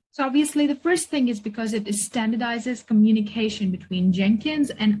Jenkins? So obviously the first thing is because it standardizes communication between Jenkins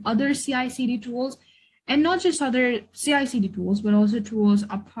and other CI/CD tools. And not just other CI/CD tools, but also tools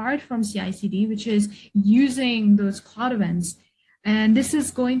apart from CI/CD, which is using those CloudEvents. And this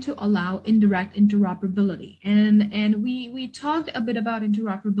is going to allow indirect interoperability. And we talked a bit about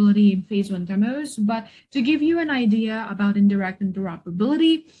interoperability in phase 1 demos, but to give you an idea about indirect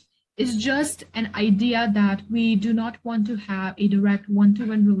interoperability is just an idea that we do not want to have a direct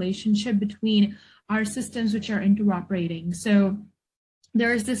one-to-one relationship between our systems which are interoperating. So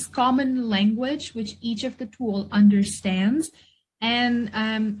there is this common language which each of the tool understands, and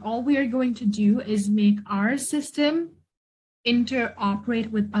all we are going to do is make our system interoperate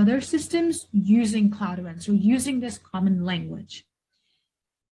with other systems using CloudEvents, so using this common language.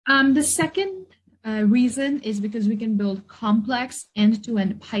 The second reason is because we can build complex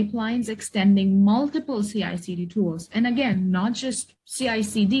end-to-end pipelines extending multiple CI/CD tools, and again, not just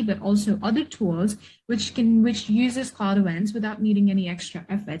CI/CD, but also other tools which uses CloudEvents without needing any extra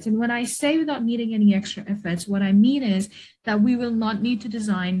efforts. And when I say without needing any extra efforts, what I mean is that we will not need to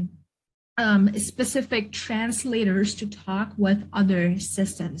design specific translators to talk with other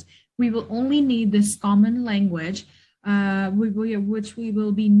systems. We will only need this common language which we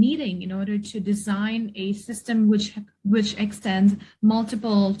will be needing in order to design a system which extends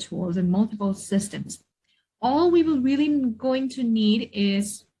multiple tools and multiple systems. All we will really going to need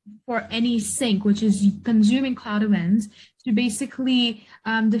is for any sink, which is consuming CloudEvents, to basically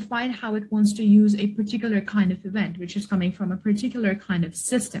define how it wants to use a particular kind of event, which is coming from a particular kind of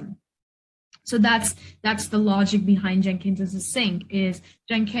system. So that's the logic behind Jenkins as a sink. Is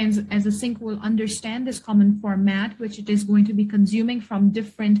Jenkins as a sink will understand this common format, which it is going to be consuming from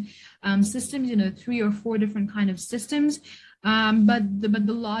different systems, 3 or 4 different kind of systems. But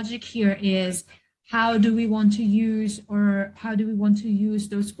the logic here is how do we want to use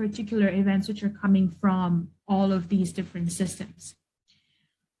those particular events which are coming from all of these different systems.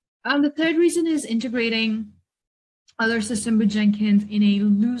 The third reason is integrating other system with Jenkins in a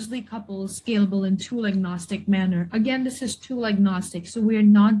loosely coupled, scalable, and tool agnostic manner. Again, this is tool agnostic, so we are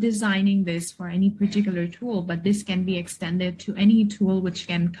not designing this for any particular tool, but this can be extended to any tool which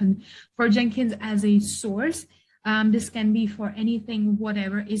can, for Jenkins as a source, this can be for anything,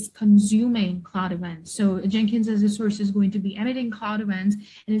 whatever is consuming CloudEvents. So Jenkins as a source is going to be emitting CloudEvents,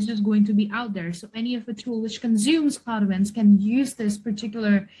 and it's just going to be out there. So any of a tool which consumes CloudEvents can use this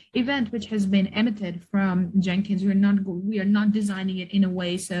particular event which has been emitted from Jenkins. We are not designing it in a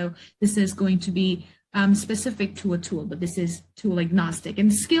way so this is going to be specific to a tool, but this is tool agnostic and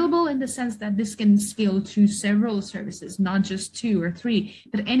scalable in the sense that this can scale to several services, not just 2 or 3,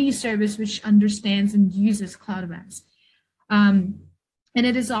 but any service which understands and uses CloudEvents. And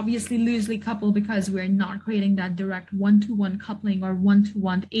it is obviously loosely coupled because we're not creating that direct one-to-one coupling or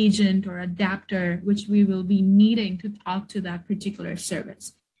one-to-one agent or adapter, which we will be needing to talk to that particular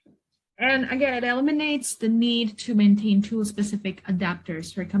service. And again, it eliminates the need to maintain tool-specific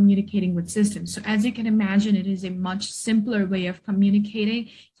adapters for communicating with systems. So as you can imagine, it is a much simpler way of communicating.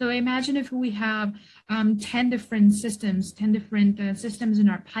 So imagine if we have 10 different systems, 10 different systems in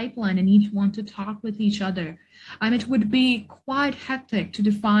our pipeline, and each want to talk with each other. It would be quite hectic to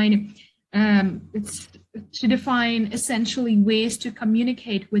define essentially ways to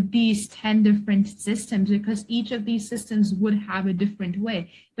communicate with these 10 different systems, because each of these systems would have a different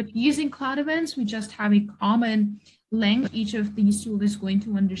way. But using CloudEvents, we just have a common length each of these tools is going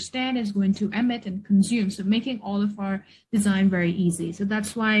to understand, is going to emit and consume. So making all of our design very easy. So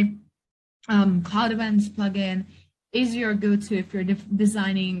that's why CloudEvents plugin is your go-to if you're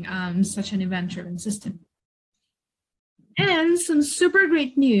designing such an event-driven system. And some super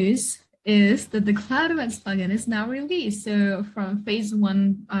great news is that the CloudEvents plugin is now released. So from phase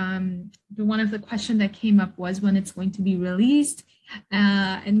 1, one of the questions that came up was when it's going to be released.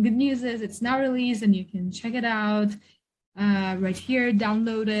 And good news is it's now released and you can check it out right here,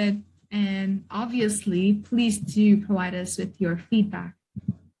 download it. And obviously, please do provide us with your feedback.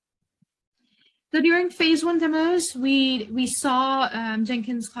 So during phase 1 demos, we saw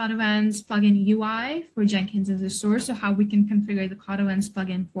Jenkins CloudEvents plugin UI for Jenkins as a source, so how we can configure the CloudEvents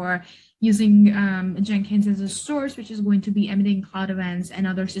plugin for using Jenkins as a source, which is going to be emitting CloudEvents, and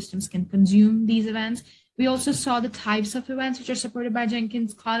other systems can consume these events. We also saw the types of events which are supported by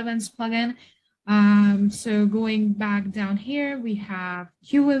Jenkins CloudEvents plugin. So going back down here, we have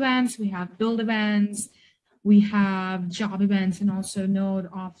queue events, we have build events, we have job events, and also node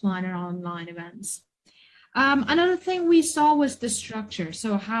offline and online events. Another thing we saw was the structure.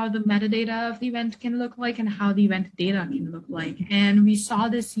 So how the metadata of the event can look like and how the event data can look like. And we saw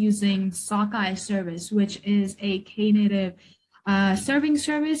this using Sockeye service, which is a Knative serving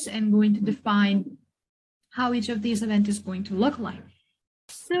service, and going to define how each of these events is going to look like.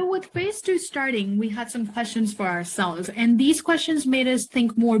 So with phase 2 starting, we had some questions for ourselves, and these questions made us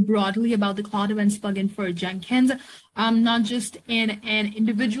think more broadly about the CloudEvents plugin for Jenkins, not just in an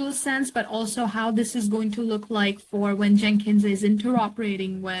individual sense, but also how this is going to look like for when Jenkins is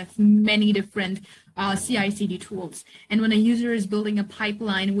interoperating with many different CI/CD tools. And when a user is building a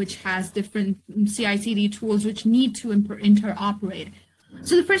pipeline which has different CI/CD tools which need to interoperate.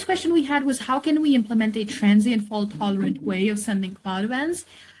 So the first question we had was, how can we implement a transient fault-tolerant way of sending CloudEvents?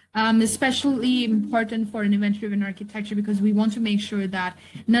 Especially important for an event-driven architecture, because we want to make sure that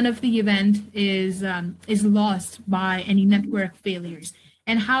none of the event is lost by any network failures.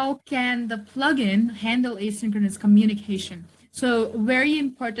 And how can the plugin handle asynchronous communication? So very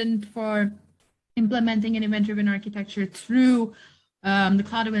important for implementing an event-driven architecture through the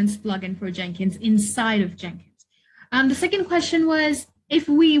CloudEvents plugin for Jenkins inside of Jenkins. The second question was, if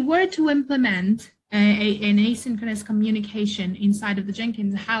we were to implement an asynchronous communication inside of the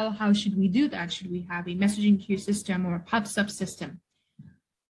Jenkins, how should we do that? Should we have a messaging queue system or a pub subsystem?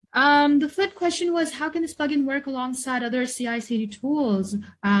 The third question was, how can this plugin work alongside other CI/CD tools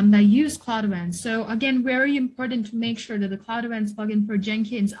that use CloudEvents? So again, very important to make sure that the CloudEvents plugin for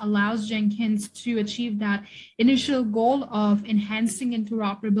Jenkins allows Jenkins to achieve that initial goal of enhancing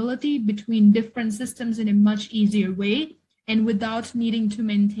interoperability between different systems in a much easier way, and without needing to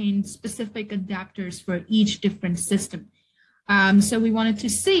maintain specific adapters for each different system. So we wanted to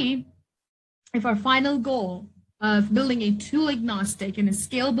see if our final goal of building a tool agnostic and a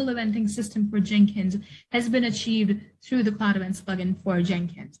scalable eventing system for Jenkins has been achieved through the CloudEvents plugin for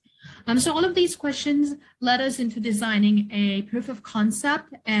Jenkins. So all of these questions led us into designing a proof of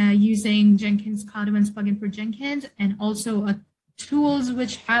concept using Jenkins CloudEvents plugin for Jenkins, and also tools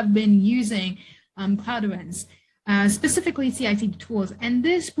which have been using CloudEvents. Specifically CI/CD tools. And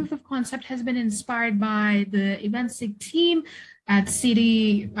this proof of concept has been inspired by the EventSig team at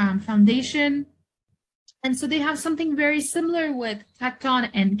CD Foundation. And so they have something very similar with Tecton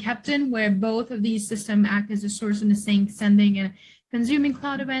and Captain, where both of these systems act as a source in the sending and consuming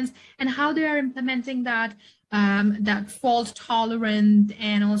CloudEvents, and how they are implementing that fault tolerant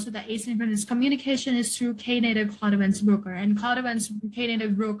and also the asynchronous communication is through Knative CloudEvents Broker. And CloudEvents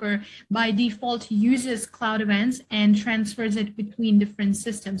Knative Broker by default uses CloudEvents and transfers it between different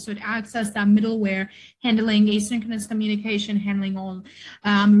systems. So it acts as that middleware, handling asynchronous communication, handling all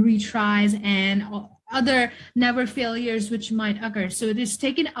retries, and other never failures which might occur. So it is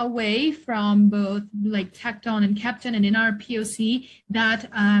taken away from both like Tecton and Captain, and in our POC that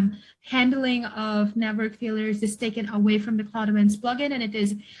handling of never failures is taken away from the CloudEvents plugin, and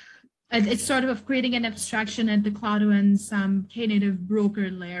it's sort of creating an abstraction at the CloudEvents Knative broker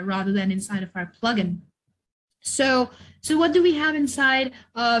layer rather than inside of our plugin. So what do we have inside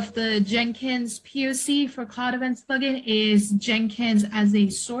of the Jenkins POC for CloudEvents plugin is Jenkins as a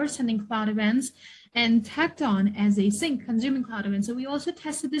source and in CloudEvents, and Tecton as a sink consuming CloudEvents. So we also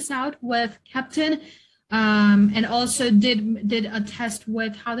tested this out with Captain, and also did a test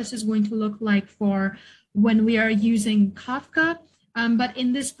with how this is going to look like for when we are using Kafka. But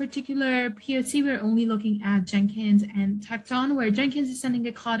in this particular POC, we're only looking at Jenkins and Tecton, where Jenkins is sending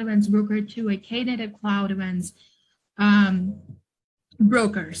a CloudEvents broker to a Knative CloudEvents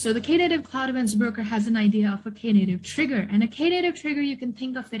broker. So the Knative CloudEvents broker has an idea of a Knative trigger, and a Knative trigger, you can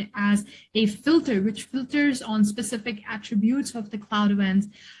think of it as a filter which filters on specific attributes of the CloudEvents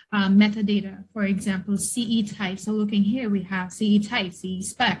metadata. For example, CE type. So looking here, we have CE type, CE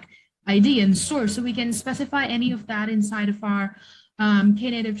spec, ID, and source. So we can specify any of that inside of our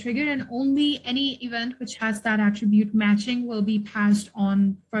Knative trigger, and only any event which has that attribute matching will be passed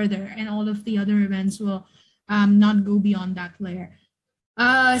on further, and all of the other events will not go beyond that layer.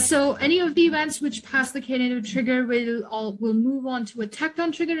 So any of the events which pass the Knative trigger will move on to a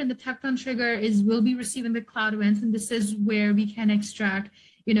Tecton trigger, and the Tecton trigger will be receiving the CloudEvents, and this is where we can extract,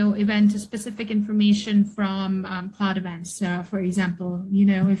 event specific information from CloudEvents. So for example,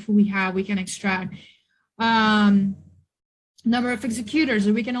 if we can extract number of executors,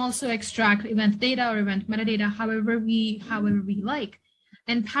 or we can also extract event data or event metadata, however we like,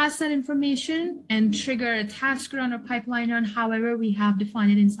 and pass that information and trigger a task run or pipeline run, however we have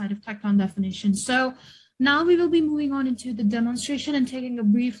defined it inside of Tecton definition. So now we will be moving on into the demonstration and taking a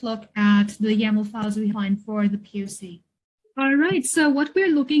brief look at the YAML files we find for the POC. All right, so what we're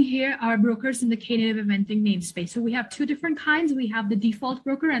looking here are brokers in the Knative eventing namespace. So we have two different kinds. We have the default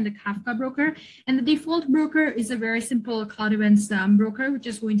broker and the Kafka broker. And the default broker is a very simple CloudEvents broker, which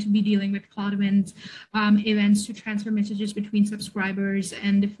is going to be dealing with CloudEvents events to transfer messages between subscribers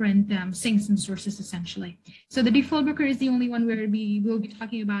and different sinks and sources, essentially. So the default broker is the only one where we will be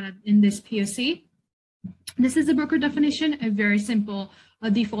talking about it in this POC. This is the broker definition, a very simple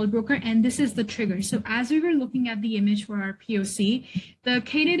default broker, and this is the trigger. So as we were looking at the image for our POC, the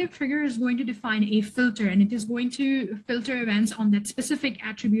Knative trigger is going to define a filter, and it is going to filter events on that specific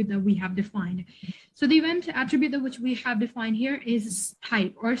attribute that we have defined. So the event attribute that which we have defined here is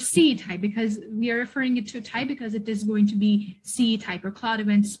type, or CE type, because we are referring it to type because it is going to be CE type, or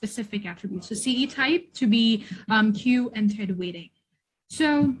CloudEvent specific attribute. So CE type to be queue entered waiting.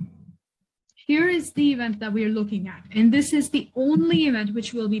 So here is the event that we are looking at, and this is the only event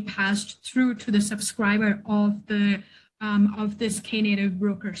which will be passed through to the subscriber of the of this Knative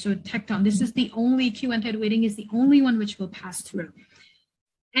broker. So Tecton, this is the only queue entered waiting is the only one which will pass through.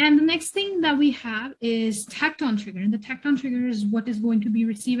 And the next thing that we have is Tecton trigger, and the Tecton trigger is what is going to be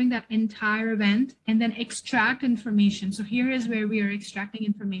receiving that entire event and then extract information. So here is where we are extracting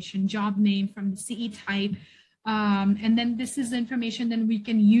information, job name from the CE type. And then this is the information that we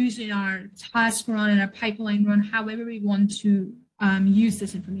can use in our task run and our pipeline run, however we want to use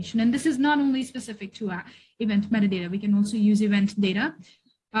this information. And this is not only specific to event metadata, we can also use event data.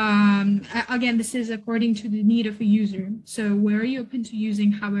 Again, this is according to the need of a user. So we're open to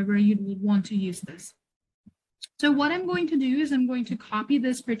using however you would want to use this. So what I'm going to do is I'm going to copy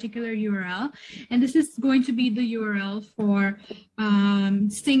this particular URL, and this is going to be the URL for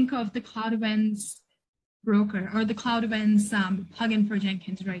sync of the CloudEvents broker, or the CloudEvents plugin for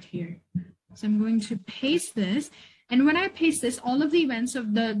Jenkins right here. So I'm going to paste this, and when I paste this, all of the events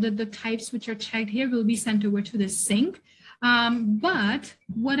of the types which are checked here will be sent over to the sync. But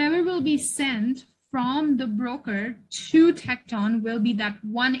whatever will be sent from the broker to Tecton will be that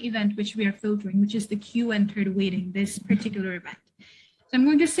one event which we are filtering, which is the queue entered waiting, this particular event. So I'm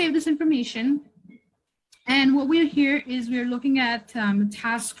going to save this information. And what we're here is we're looking at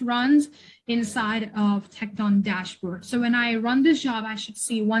task runs inside of Tecton dashboard. So when I run this job, I should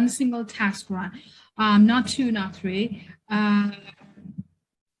see one single task run, not two, not three.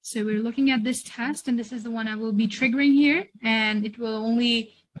 So we're looking at this test, and this is the one I will be triggering here, and it will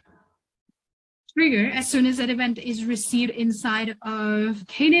only trigger as soon as that event is received inside of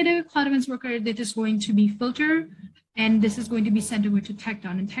Knative CloudEvents worker. That is going to be filtered, and this is going to be sent over to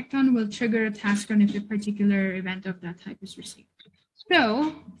Tecton, and Tecton will trigger a task run if a particular event of that type is received.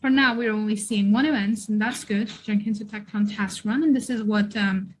 So for now, we're only seeing one event, and that's good. Jenkins to Tecton task run, and this is what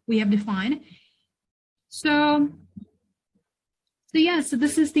we have defined. So yeah, so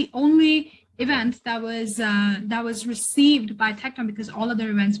this is the only event that was received by Tecton, because all other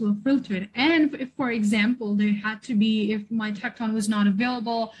events were filtered. And if, for example, there had to be, if my Tecton was not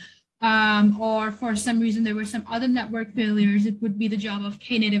available, or for some reason there were some other network failures, it would be the job of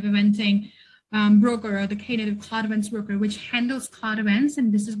Knative eventing broker, or the Knative CloudEvents broker, which handles CloudEvents,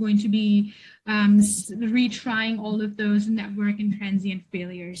 and this is going to be retrying all of those network and transient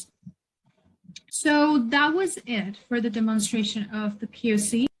failures. So that was it for the demonstration of the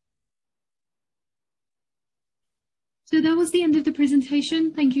POC. So that was the end of the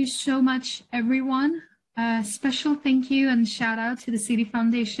presentation. Thank you so much, everyone. Special thank you and shout out to the CD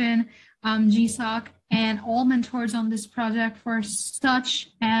Foundation, GSoC, and all mentors on this project for such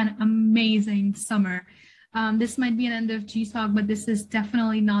an amazing summer. This might be an end of GSoC, but this is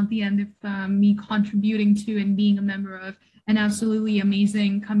definitely not the end of me contributing to and being a member of an absolutely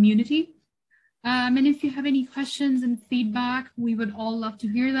amazing community. And if you have any questions and feedback, we would all love to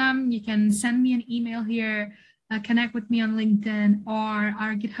hear them. You can send me an email here, connect with me on LinkedIn or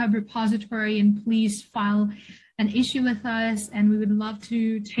our GitHub repository, and please file an issue with us. And we would love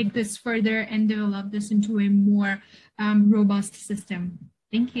to take this further and develop this into a more robust system.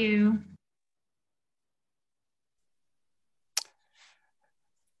 Thank you.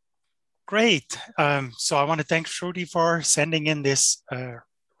 Great. So I want to thank Shruti for sending in this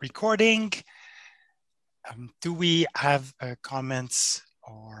recording. Do we have comments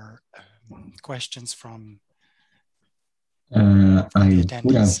or questions from I attendees?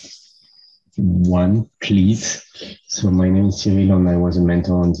 would have one, please. So my name is Cyril, and I was a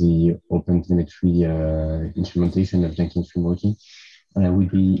mentor on the OpenTelemetry implementation of Jenkins remoting. And I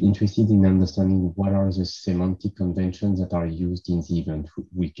would be interested in understanding what are the semantic conventions that are used in the event.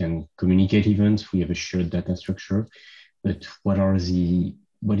 We can communicate events, we have a shared data structure, but what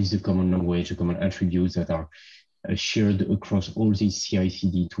is the common language, the common attributes that are shared across all these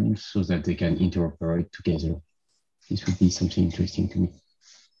CI/CD tools so that they can interoperate together? This would be something interesting to me.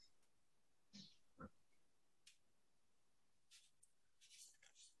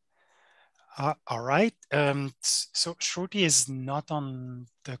 All right. So Shruti is not on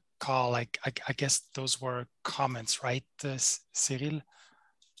the call. I guess those were comments, right, Cyril?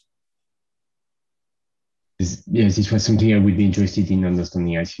 Yes, this was something I would be interested in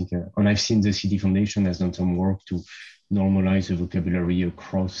understanding, I think. And I've seen the CD Foundation has done some work to normalize the vocabulary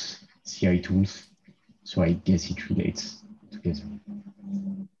across CI tools. So I guess it relates together.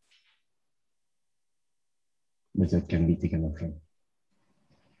 But that can be taken offline.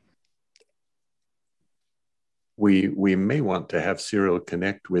 We may want to have Cyril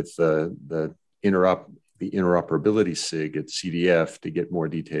connect with the interoperability SIG at CDF to get more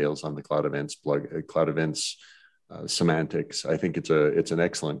details on the CloudEvents semantics. I think it's an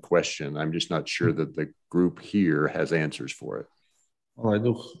excellent question. I'm just not sure that the group here has answers for it. Well, I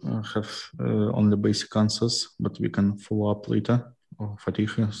do have only basic answers, but we can follow up later.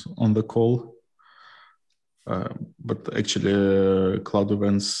 Fatih is on the call. But actually,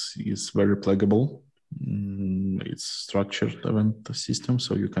 CloudEvents is very pluggable. It's structured event system,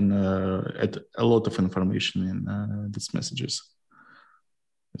 so you can add a lot of information in these messages.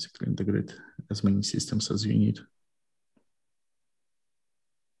 Basically integrate as many systems as you need.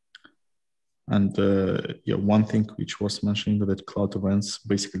 And yeah, one thing which was mentioning that CloudEvents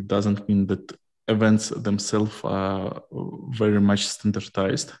basically doesn't mean that events themselves are very much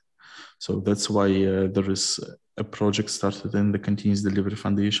standardized. So that's why there is a project started in the Continuous Delivery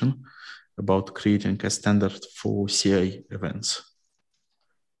Foundation about creating a standard for CI events.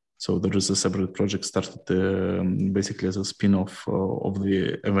 So there is a separate project started basically as a spin-off of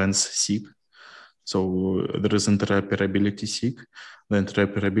the events SIG. So there is interoperability SIG. The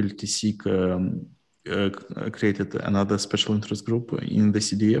interoperability SIG created another special interest group in the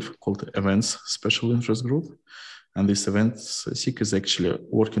CDF called Events Special Interest Group. And this Events SIG is actually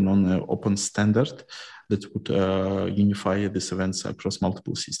working on an open standard that would unify these events across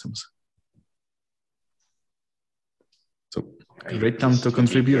multiple systems. So great time to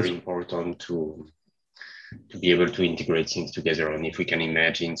contribute. It's very important to be able to integrate things together. And if we can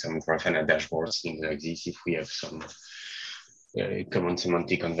imagine some Grafana dashboards, things like this, if we have some common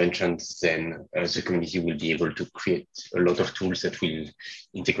semantic conventions, then the community will be able to create a lot of tools that will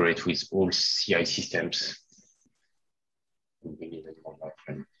integrate with all CI systems. We need it more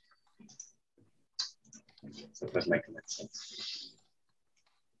often. That was my comment.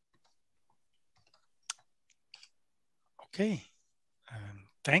 Okay,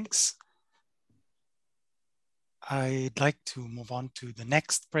 thanks. I'd like to move on to the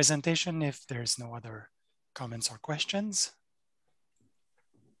next presentation if there's no other comments or questions.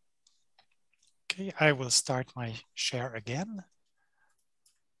 Okay, I will start my share again.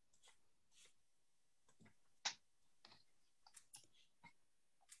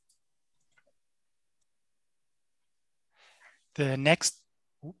 The next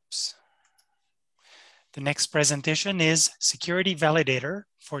presentation is Security Validator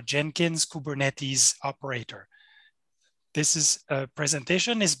for Jenkins Kubernetes Operator. This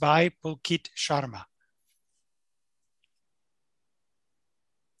presentation is by Pulkit Sharma.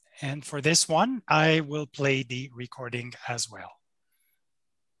 And for this one, I will play the recording as well.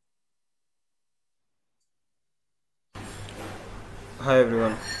 Hi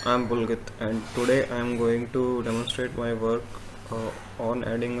everyone, I'm Pulkit and today I'm going to demonstrate my work on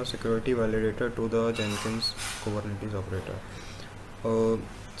adding a security validator to the Jenkins Kubernetes operator.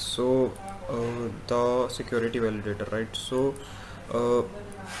 The security validator, right? So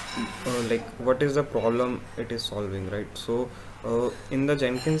like what is the problem it is solving, right? So in the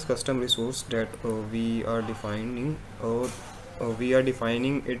Jenkins custom resource that we are defining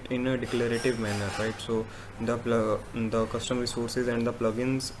it in a declarative manner, right? So the custom resources and the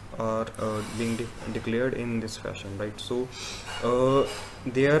plugins are being declared in this fashion, right? So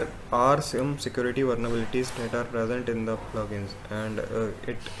there are some security vulnerabilities that are present in the plugins, and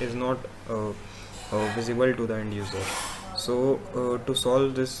it is not visible to the end user. So to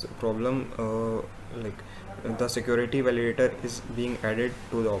solve this problem, the security validator is being added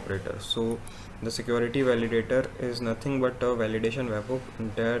to the operator. So the security validator is nothing but a validation webhook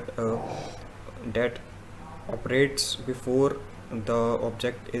that operates before the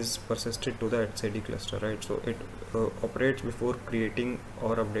object is persisted to the etcd cluster, right? So it operates before creating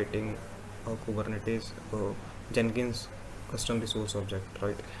or updating a Kubernetes Jenkins custom resource object,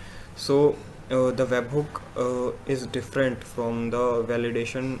 right? So the webhook is different from the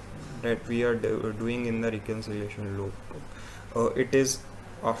validation that we are doing in the reconciliation loop. It is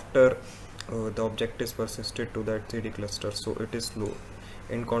after the object is persisted to the etcd cluster, so it is slow.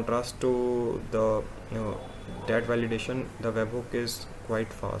 In contrast to the that validation, the webhook is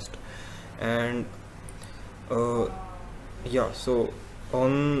quite fast. And yeah, so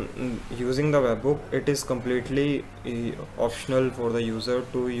on using the webhook, it is completely optional for the user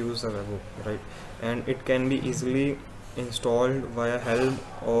to use the webhook, right? And it can be easily installed via Helm,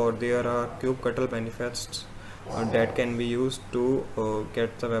 or there are kubectl manifests that can be used to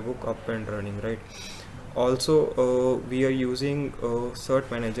get the webhook up and running, right? Also we are using cert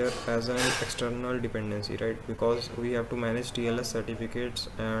manager as an external dependency, right? Because we have to manage TLS certificates,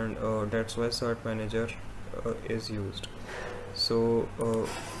 and that's why cert manager is used. So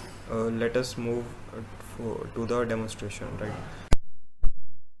let us move to the demonstration, right?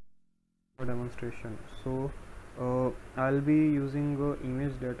 Demonstration. So I'll be using an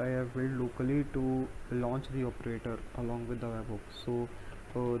image that I have built locally to launch the operator along with the webhook. So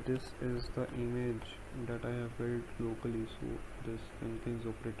this is the image that I have built locally. So this Jenkins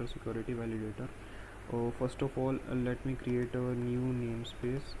operator security validator. First of all, let me create a new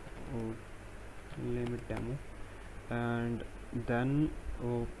namespace, name it demo, and then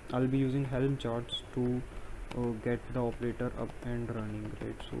I'll be using Helm charts to get the operator up and running,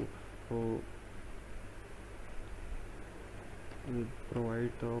 right? So we'll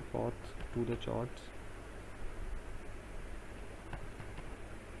provide the path to the charts.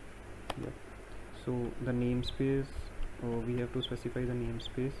 Yep. So the namespace, we have to specify the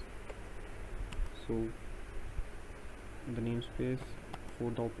namespace. So the namespace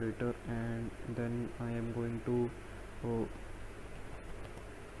for the operator, and then I am going to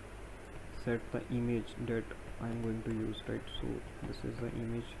set the image that I am going to use, right? So this is the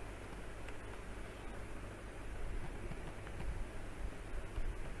image.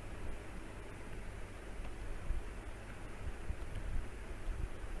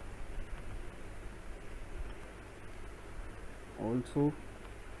 Also,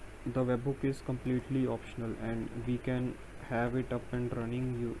 the webhook is completely optional, and we can have it up and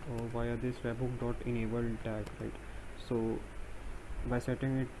running via this webhook.enable tag, right? So by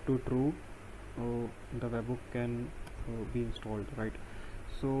setting it to true, the webhook can be installed, right?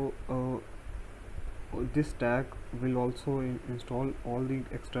 So this tag will also install all the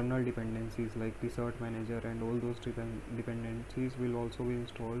external dependencies like the cert manager, and all those dependencies will also be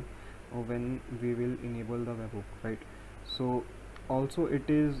installed when we will enable the webhook, right? So also it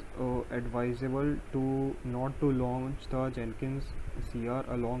is advisable to not to launch the Jenkins CR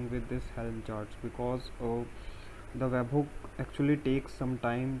along with this Helm charts, because the webhook actually takes some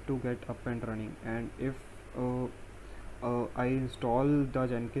time to get up and running, and if I install the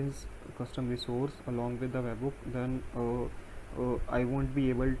Jenkins custom resource along with the webhook, then I won't be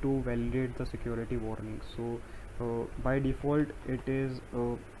able to validate the security warnings. So by default it is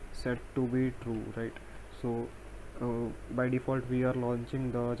set to be true, right? So by default we are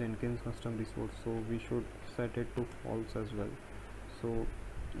launching the Jenkins custom resource, so we should set it to false as well. So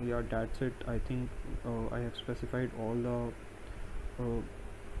yeah, that's it. I think I have specified all the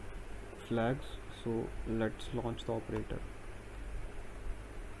flags. So let's launch the operator.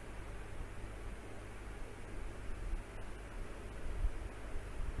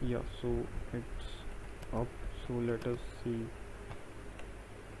 Yeah, so it's up. So let us see.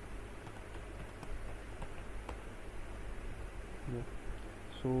 Yeah,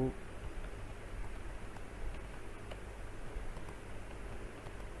 so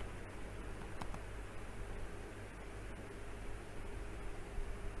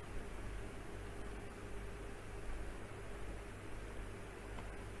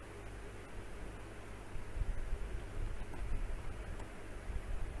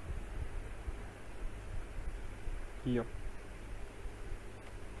yeah,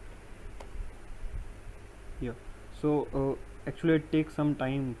 yeah, so actually it takes some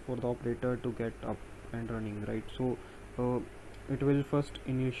time for the operator to get up and running, right? So it will first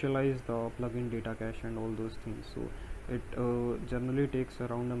initialize the plugin data cache and all those things. So it generally takes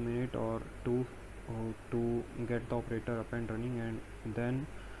around a minute or two to get the operator up and running, and then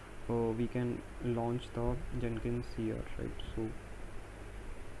we can launch the Jenkins CR, right? So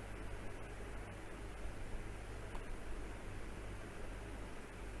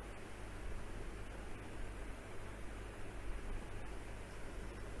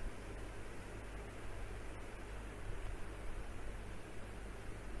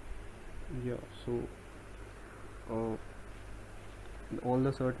yeah, so all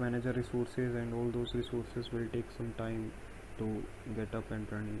the cert manager resources and all those resources will take some time to get up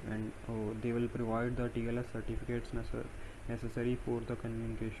and running, and they will provide the TLS certificates necessary for the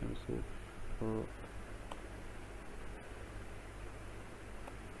communication. So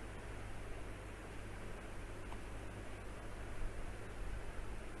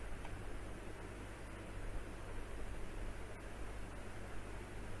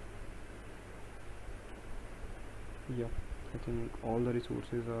yeah, I think all the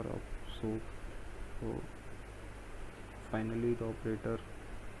resources are up. So finally the operator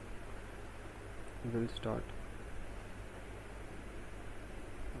will start.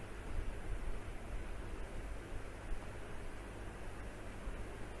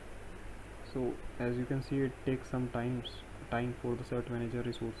 So as you can see, it takes some time for the cert manager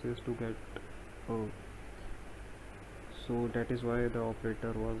resources to get so that is why the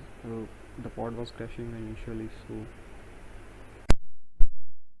operator was the pod was crashing initially. So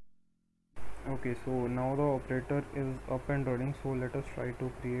okay, so now the operator is up and running. So let us try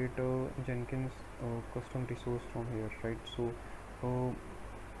to create a Jenkins custom resource from here, right? So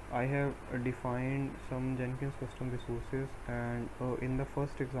I have defined some Jenkins custom resources, and in the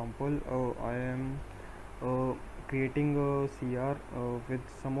first example I am creating a CR with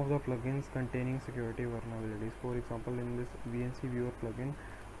some of the plugins containing security vulnerabilities. For example, in this VNC viewer plugin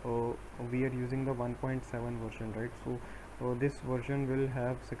we are using the 1.7 version, right? So this version will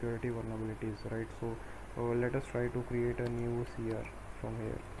have security vulnerabilities, right? So let us try to create a new CR from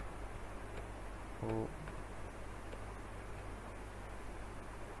here.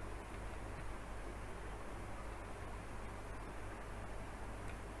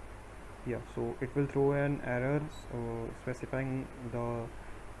 Yeah, so it will throw an error specifying the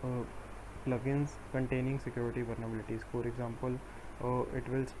plugins containing security vulnerabilities. For example, it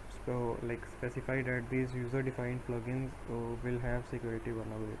will like specify that these user defined plugins will have security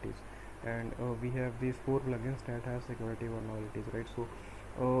vulnerabilities, and we have these 4 plugins that have security vulnerabilities, right?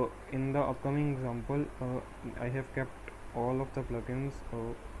 So in the upcoming example I have kept all of the plugins,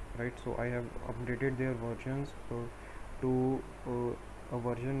 right? So I have updated their versions to a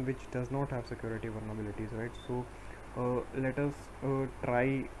version which does not have security vulnerabilities, right? So let us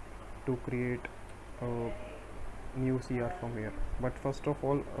try to create a new CR from here. But first of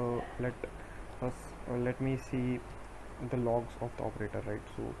all let me see the logs of the operator, right?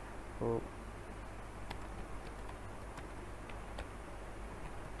 So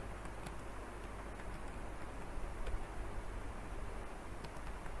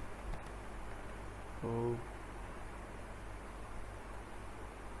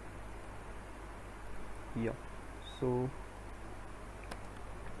yeah, so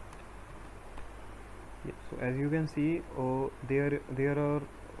so as you can see there are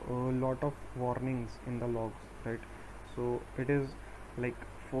a lot of warnings in the logs, right? So it is like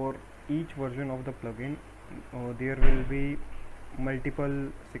for each version of the plugin there will be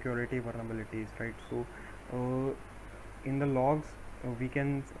multiple security vulnerabilities, right? So in the logs we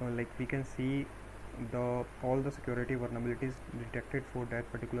can see all the security vulnerabilities detected for that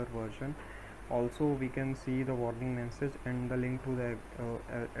particular version. Also we can see the warning message and the link to the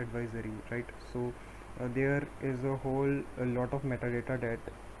advisory, right? So there is a lot of metadata that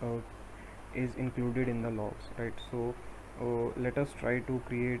is included in the logs, right? So let us try to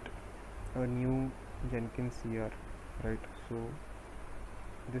create a new Jenkins CR, right? So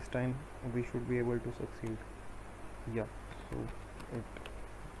this time we should be able to succeed. Yeah, so it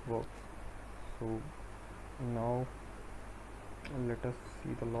works. So now let us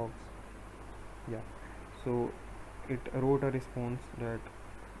see the logs. Yeah, so it wrote a response that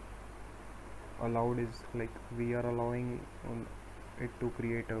allowed is like we are allowing it to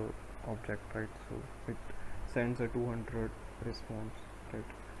create a object, right? So it sends a 200 response, right?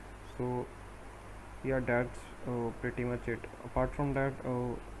 So yeah, that's pretty much it. Apart from that,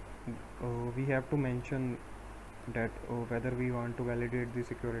 we have to mention that whether we want to validate the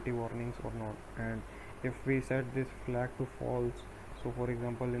security warnings or not, and if we set this flag to false, so for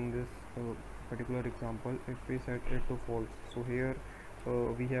example in this particular example, if we set it to false, so here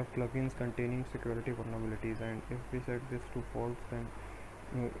we have plugins containing security vulnerabilities, and if we set this to false, then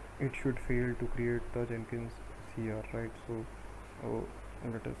it should fail to create the Jenkins CR, right? So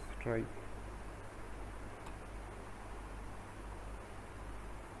let us try.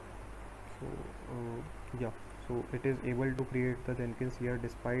 So yeah, so it is able to create the Jenkins here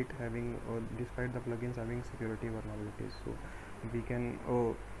despite having despite the plugins having security vulnerabilities. So we can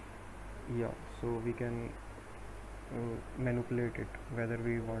yeah, so we can manipulate it whether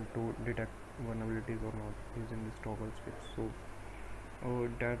we want to detect vulnerabilities or not using this toggle switch. So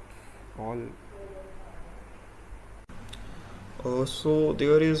that's all. So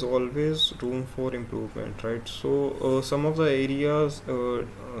there is always room for improvement, right? So some of the areas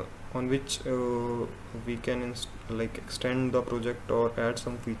on which we can like extend the project or add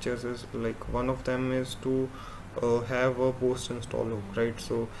some features is like one of them is to have a post install hook, right?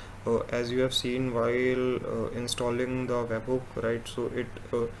 So as you have seen while installing the webhook, right? So it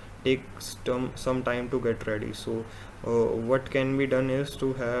takes some time to get ready. So what can be done is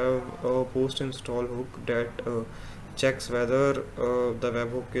to have a post install hook that checks whether the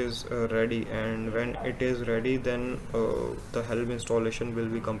webhook is ready, and when it is ready, then the helm installation will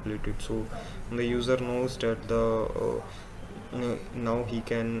be completed, so the user knows that the now he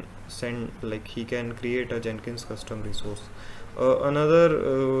can send, like he can create a Jenkins custom resource. Another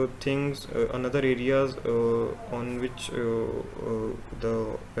areas on which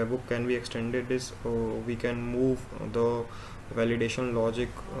the webhook can be extended is we can move the validation logic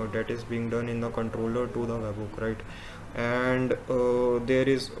that is being done in the controller to the webhook, right? And there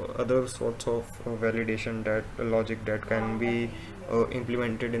is other sorts of validation that logic that can be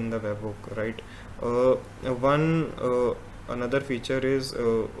implemented in the webhook, right? One another feature is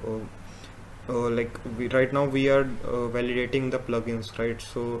like right now we are validating the plugins, right?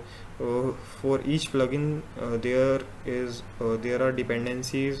 So for each plugin there are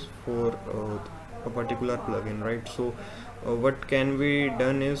dependencies for a particular plugin, right? So what can be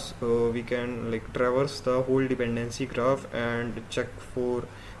done is we can like traverse the whole dependency graph and check for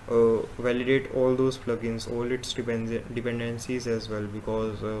validate all those plugins, all its dependencies as well,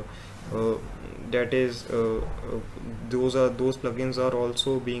 because that is those plugins are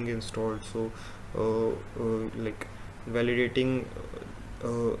also being installed. So like validating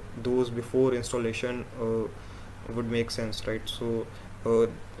those before installation would make sense, right? So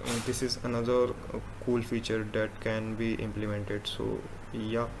this is another cool feature that can be implemented. So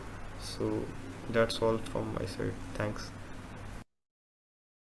yeah, so that's all from my side. Thanks.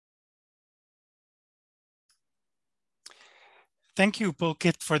 Thank you,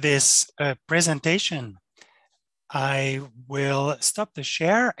 Pulkit, for this presentation. I will stop the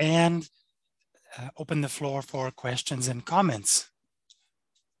share and open the floor for questions and comments.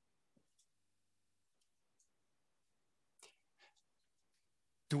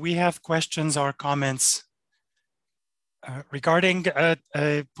 Do we have questions or comments regarding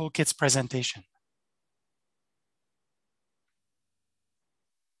Pulkit's presentation?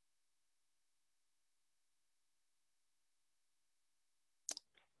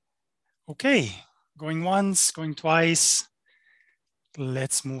 Okay, going once, going twice.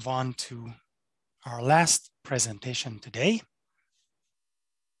 Let's move on to our last presentation today.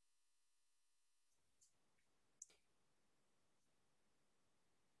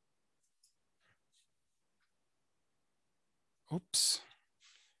 Oops.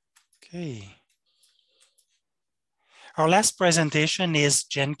 Okay. Our last presentation is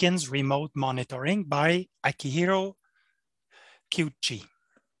Jenkins Remote Monitoring by Akihiro Kyuchi.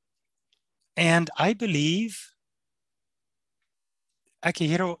 And I believe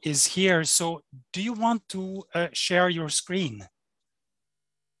Akihiro is here. So do you want to share your screen?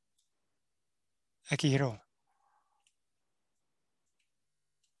 Akihiro.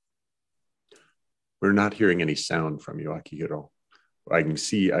 We're not hearing any sound from you, Akihiro. I can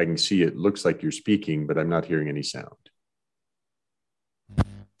see it looks like you're speaking, but I'm not hearing any sound.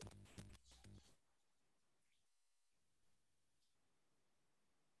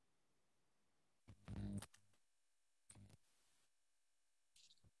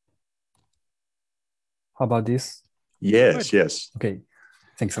 How about this? Yes, yes. Okay,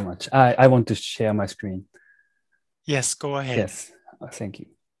 thanks so much. I want to share my screen. Yes, go ahead. Yes, thank you.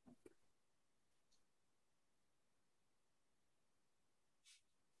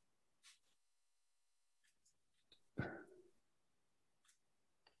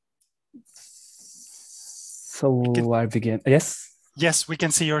 So I begin. Yes? Yes, we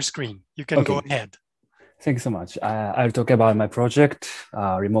can see your screen. You can go ahead. Thank you so much. I'll talk about my project,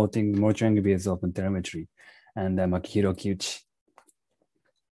 remoting monitoring with OpenTelemetry, and I'm Akihiro Kiuchi.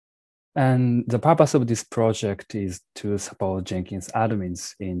 And the purpose of this project is to support Jenkins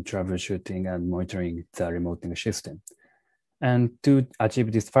admins in troubleshooting and monitoring the remoting system. And to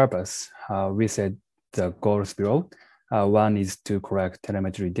achieve this purpose, we set the goals below. One is to collect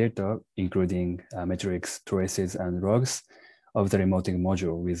telemetry data, including metrics, traces, and logs of the remoting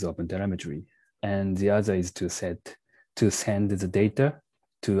module with OpenTelemetry. And the other is to send the data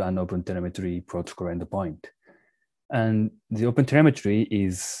to an OpenTelemetry protocol endpoint. And the OpenTelemetry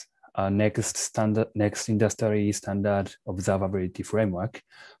is a next industry standard observability framework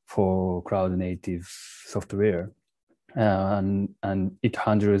for cloud-native software. And it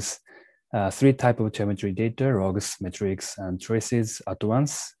handles 3 types of telemetry data: logs, metrics, and traces at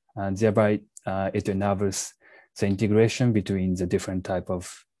once. And thereby, it enables the integration between the different types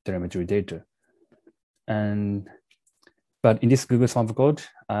of telemetry data. But in this Google Summer of Code,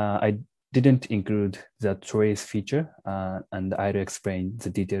 I didn't include the trace feature, and I'll explain the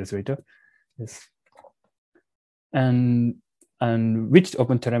details later. Yes. And which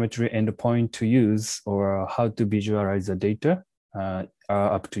OpenTelemetry endpoint to use or how to visualize the data are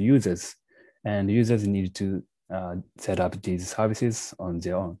up to users. And users need to set up these services on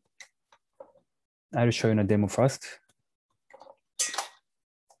their own. I'll show you a demo first.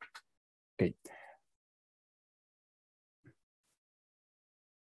 Okay.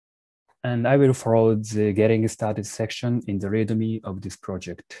 And I will follow the getting started section in the README of this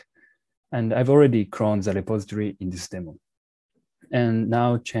project. And I've already cloned the repository in this demo. And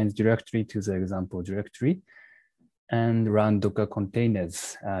now change directory to the example directory and run Docker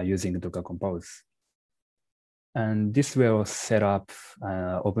containers using Docker Compose. And this will set up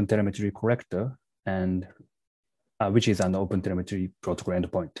OpenTelemetry collector, and which is an OpenTelemetry protocol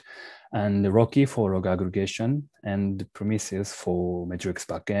endpoint, and Rocky for log aggregation, and Prometheus for metrics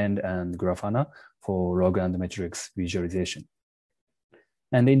backend, and Grafana for log and metrics visualization.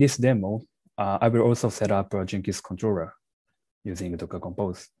 And in this demo, I will also set up a Jenkins controller using Docker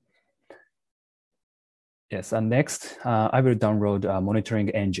Compose. Yes, and next, I will download a monitoring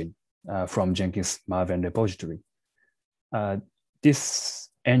engine from Jenkins Maven repository. This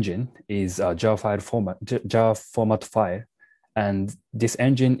engine is a Jar format file, and this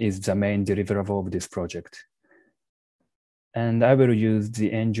engine is the main deliverable of this project. And I will use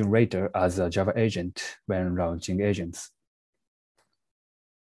the engine rater as a Java agent when launching agents.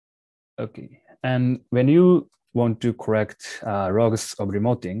 Okay, and when you want to correct logs of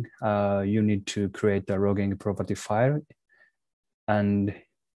remoting, you need to create a logging property file and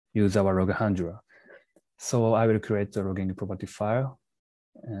use our log handler. So I will create a logging property file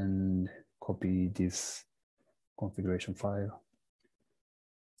and copy this configuration file.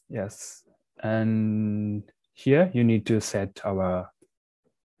 Yes, and here you need to set our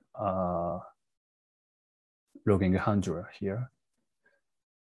logging handler here.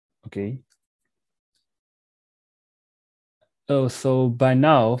 Okay. Oh, so by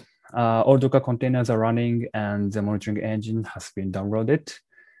now, all Docker containers are running and the monitoring engine has been downloaded.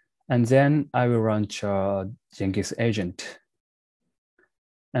 And then I will launch a Jenkins agent.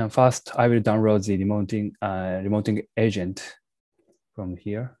 And first, I will download the remoting agent from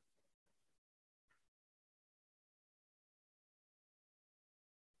here.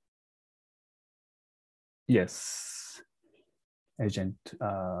 Yes, agent.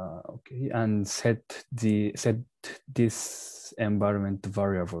 Okay, and set this environment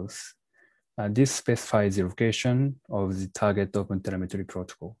variables. This specifies the location of the target OpenTelemetry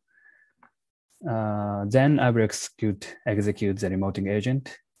protocol. Then I will execute the remoting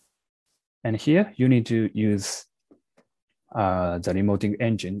agent. And here you need to use the remoting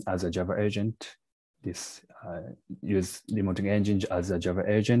engine as a Java agent. Use remoting engine as a Java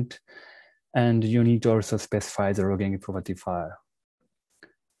agent. And you need to also specify the logging property file.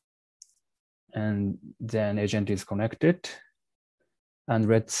 And then agent is connected. And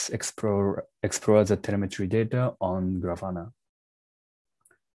let's explore the telemetry data on Grafana.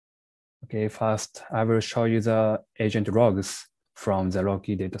 Okay, first I will show you the agent logs from the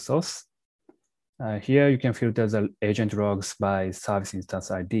Rocky data source. Here you can filter the agent logs by service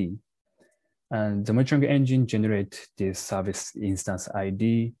instance ID. And the monitoring engine generates this service instance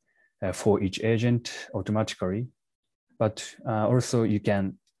ID for each agent automatically. But also you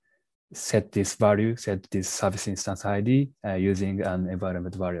can set this value, set this service instance ID using an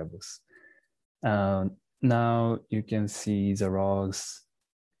environment variables. Now you can see the logs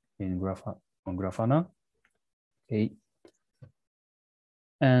in Grafana. Okay.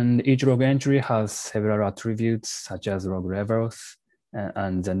 And each log entry has several attributes such as log levels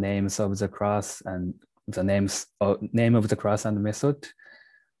and the names of the class and the name of the class and method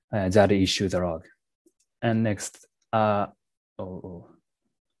that issue the log. And next,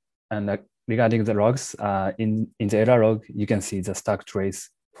 regarding the logs, in the error log, you can see the stack trace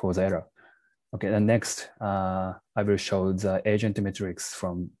for the error. Okay, and next, I will show the agent metrics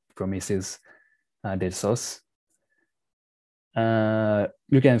from Prometheus data source.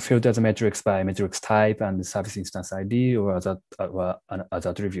 You can filter the metrics by metrics type and service instance ID or other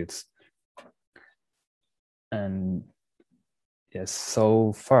attributes. And yes,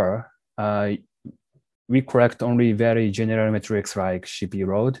 so far, we collect only very general metrics like CPU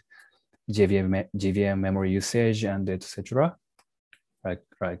load, JVM memory usage, and etc.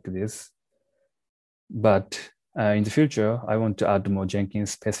 Like this. But in the future, I want to add more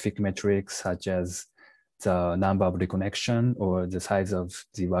Jenkins specific metrics such as the number of reconnection or the size of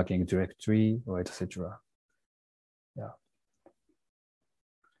the working directory or etc. Yeah.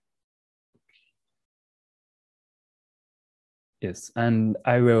 Yes, and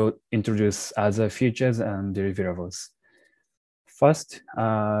I will introduce other features and deliverables. First,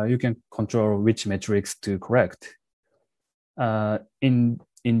 you can control which metrics to collect. In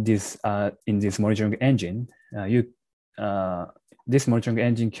this monitoring engine, this monitoring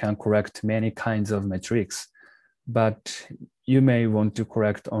engine can collect many kinds of metrics, but you may want to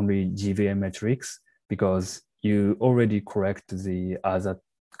collect only JVM metrics because you already collect the other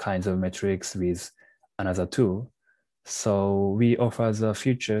kinds of metrics with another tool. So we offer the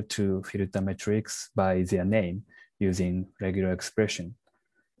feature to filter metrics by their name using regular expression.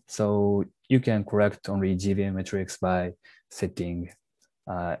 So you can collect only JVM metrics by setting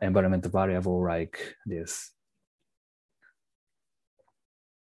environment variable like this.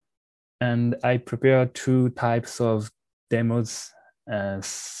 And I prepared 2 types of demos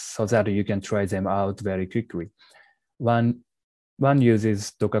so that you can try them out very quickly. One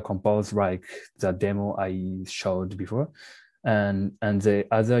uses Docker Compose like the demo I showed before, and the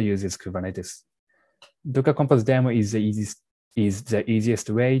other uses Kubernetes. Docker Compose demo is the easiest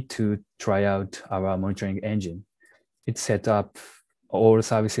way to try out our monitoring engine. It sets up all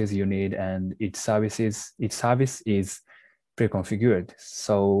services you need, and each service is pre-configured.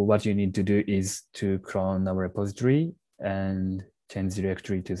 So what you need to do is to clone our repository and change the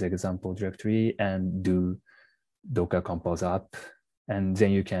directory to the example directory and do Docker Compose up, and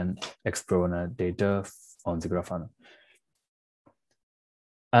then you can explore the data on the Grafana.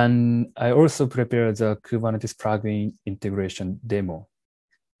 And I also prepared the Kubernetes plugin integration demo.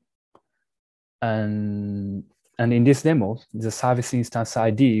 And in this demo, the service instance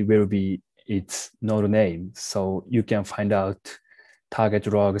ID will be its node name, so you can find out target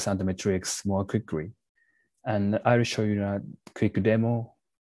logs and metrics more quickly. And I'll show you a quick demo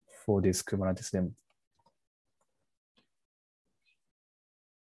for this Kubernetes demo.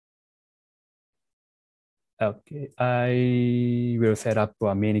 Okay, I will set up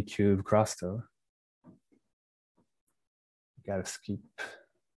a Minikube cluster. Gotta skip.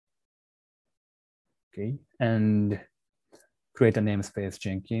 Okay, and create a namespace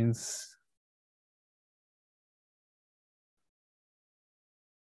Jenkins.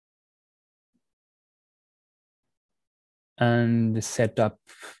 And set up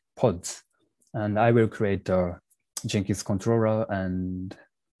pods. And I will create a Jenkins controller and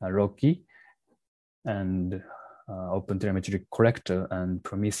a log key and OpenTelemetry collector and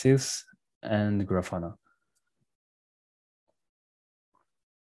Prometheus and Grafana.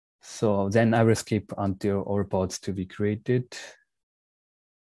 So then I will skip until all pods to be created.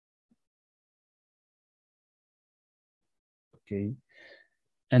 Okay.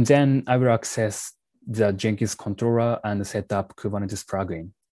 And then I will access the Jenkins controller and set up Kubernetes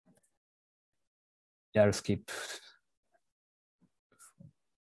plugin. Yeah, I'll skip.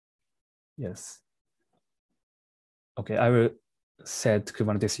 Yes. Okay, I will set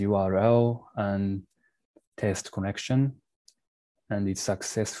Kubernetes URL and test connection, and it's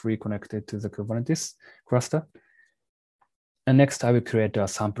successfully connected to the Kubernetes cluster. And next, I will create a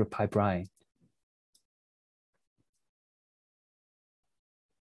sample pipeline.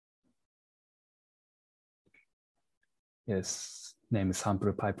 Yes, name is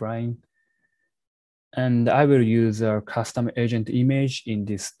sample pipeline. And I will use a custom agent image in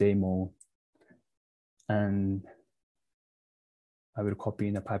this demo. And I will copy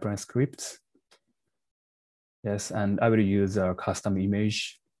in a pipeline script. Yes, and I will use a custom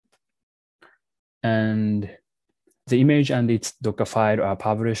image. And the image and its Docker file are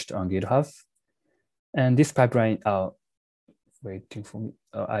published on GitHub. And this pipeline, waiting for me,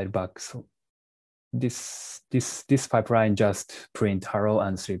 I'll back. So this pipeline just print hello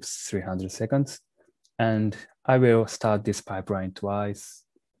and sleeps 300 seconds. And I will start this pipeline twice.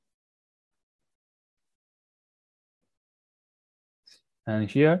 And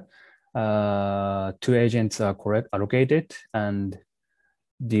here, 2 agents are allocated, and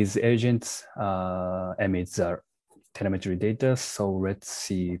these agents emit the telemetry data. So let's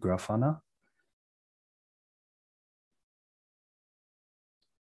see Grafana.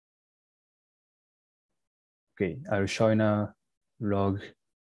 Okay, I'll show in a log.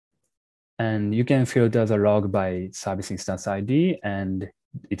 And you can filter the log by service instance ID, and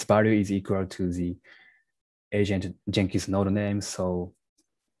its value is equal to the agent Jenkins node name. So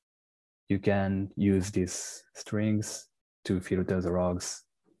you can use these strings to filter the logs.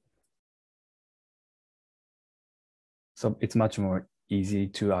 So it's much more easy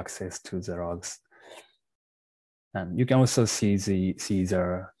to access to the logs. And you can also see the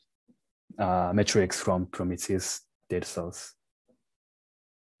metrics from Prometheus data source.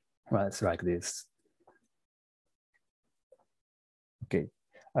 Well, it's like this. Okay,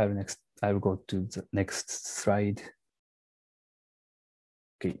 I will go to the next slide.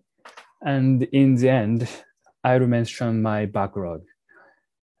 Okay, and in the end, I will mention my backlog.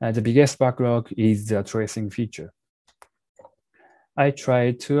 The biggest backlog is the tracing feature. I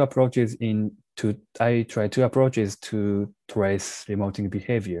try two approaches to trace remoting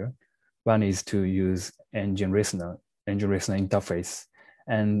behavior. One is to use engine listener interface,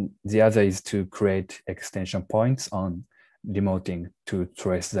 and the other is to create extension points on remoting to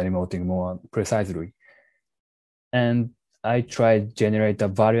trace the remoting more precisely. And I tried generate a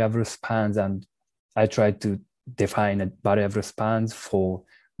variable spans, and I tried to define a variable spans for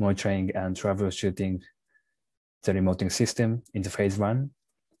monitoring and troubleshooting the remoting system in the phase 1.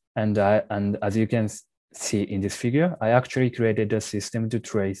 And as you can see in this figure, I actually created a system to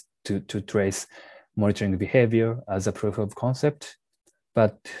trace monitoring behavior as a proof of concept.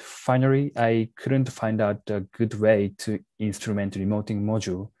 But finally, I couldn't find out a good way to instrument remoting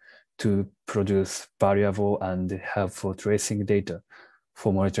module to produce variable and helpful tracing data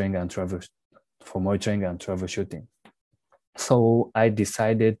for monitoring and troubleshooting. So I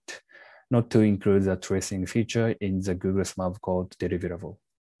decided not to include the tracing feature in the Google Summer of Code deliverable.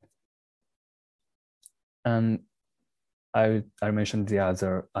 And I mentioned the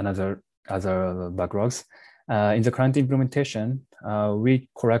other backlogs. In the current implementation, we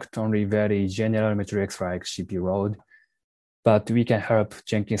collect only very general metrics like CPU load, but we can help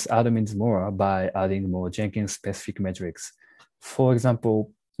Jenkins admins more by adding more Jenkins specific metrics. For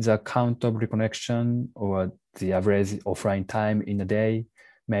example, the count of reconnection or the average offline time in a day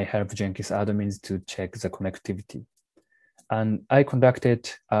may help Jenkins admins to check the connectivity. And I conducted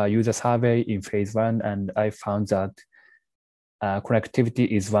a user survey in phase 1, and I found that connectivity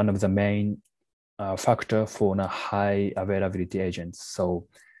is one of the main factor for a high availability agents. So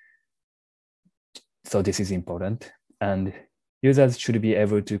this is important. And users should be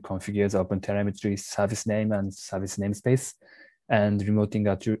able to configure the OpenTelemetry service name and service namespace and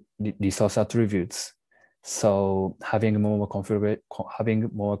remoting resource attributes. So having more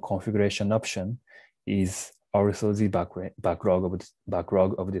configuration option is also the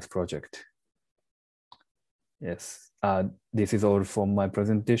backlog of this project. Yes, this is all from my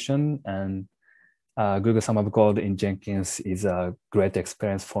presentation, and Google Summer of Code in Jenkins is a great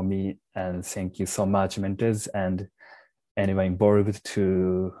experience for me, and thank you so much, mentors, and anyone involved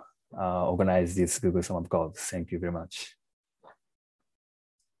to organize this Google Summer of Code. Thank you very much.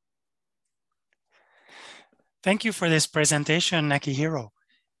 Thank you for this presentation, Nakihiro.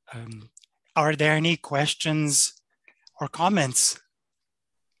 Are there any questions or comments?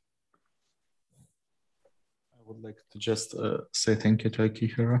 I would like to just say thank you to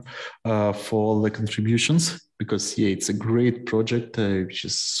Akihiro for all the contributions, because yeah, it's a great project which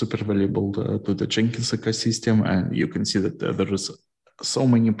is super valuable to the Jenkins ecosystem, and you can see that there is so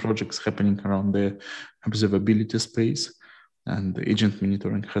many projects happening around the observability space, and the agent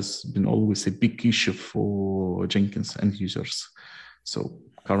monitoring has been always a big issue for Jenkins end users. So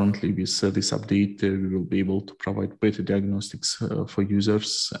currently with this update, we will be able to provide better diagnostics for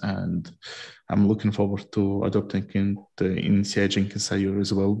users, and I'm looking forward to adopting it in CI Jenkins IO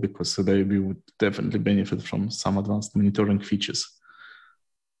as well, because we would definitely benefit from some advanced monitoring features.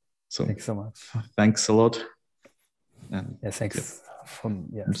 So thanks so much. Thanks a lot. And yeah, thanks.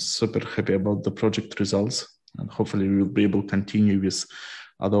 I'm super happy about the project results. And hopefully we will be able to continue with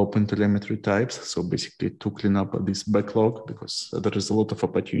other OpenTelemetry types. So basically to clean up this backlog, because there is a lot of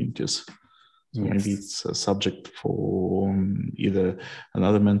opportunities. So maybe it's a subject for either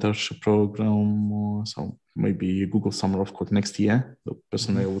another mentorship program or so maybe Google Summer of Code next year. But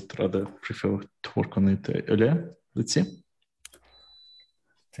personally, I would rather prefer to work on it earlier. Let's see.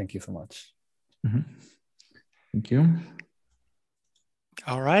 Thank you so much. Thank you.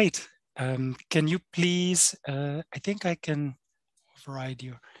 All right. Can you please, I think I can override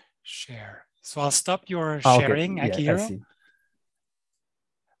your share. So I'll stop your sharing, okay. Yeah, I see.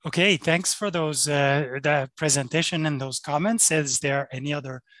 Okay, thanks for those the presentation and those comments. Is there any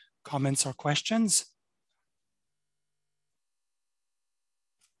other comments or questions?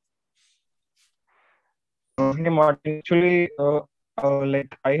 Hey Martin, actually,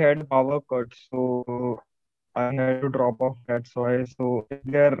 like I had a power cut, so I had to drop off. That's why. So if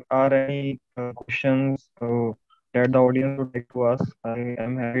there are any questions that the audience would like to ask, I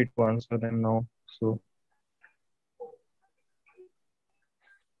am happy to answer them now. So.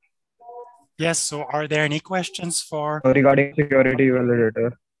 Yes, so are there any questions for regarding security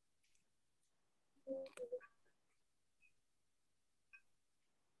validator?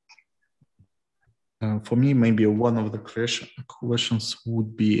 For me, maybe one of the questions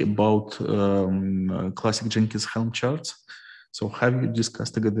would be about classic Jenkins Helm charts. So have you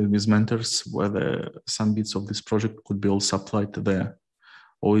discussed together with mentors whether some bits of this project could be also applied there?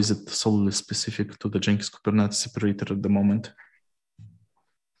 Or is it solely specific to the Jenkins Kubernetes separator at the moment?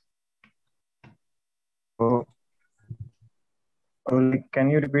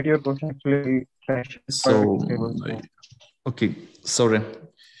 Can you repeat your question? Actually, okay, sorry.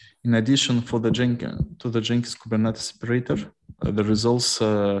 In addition, for the Jenkins Kubernetes separator, there is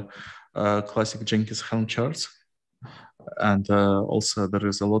also classic Jenkins Helm charts, and also there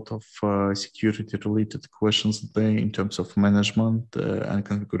is a lot of security-related questions there in terms of management and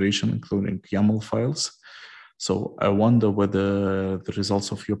configuration, including YAML files. So I wonder whether the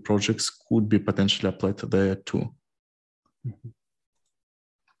results of your projects could be potentially applied there too.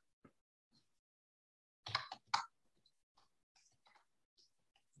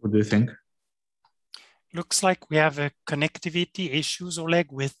 What do you think? Looks like we have a connectivity issues,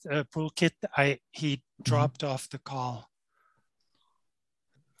 Oleg, with Pulkit. He dropped off the call.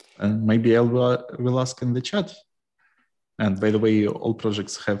 And maybe I will ask in the chat. And by the way, all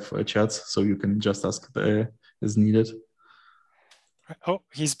projects have chats, so you can just ask there as needed. Oh,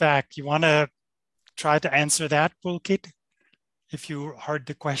 he's back. You want to try to answer that, Pulkit, if you heard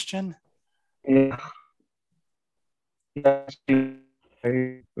the question? Yeah.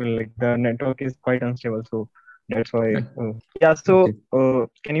 Like the network is quite unstable, so that's why. Yeah. So,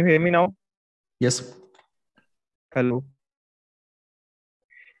 can you hear me now? Yes. Hello.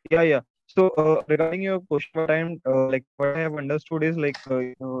 Yeah. So, regarding your question, like what I have understood is like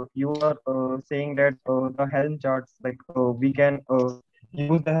you are saying that the Helm charts, like we can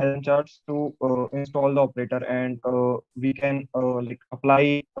use the Helm charts to install the operator, and we can like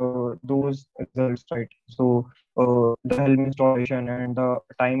apply those results, right? So the Helm installation and the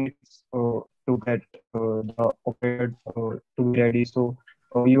time it's to get the operator to be ready. So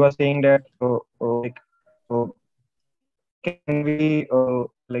you are saying that like can we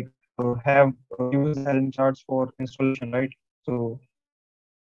like have use Helm charts for installation, right? So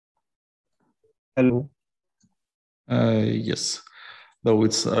hello. Yes. Though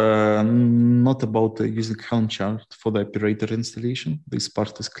it's not about using Helm chart for the operator installation. This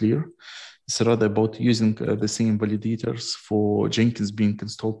part is clear. It's rather about using the same validators for Jenkins being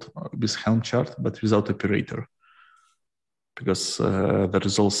installed with Helm chart, but without operator. Because there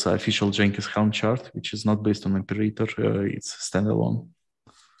is also official Jenkins Helm chart, which is not based on operator, it's standalone.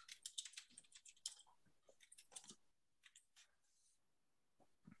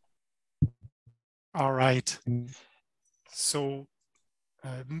 All right. So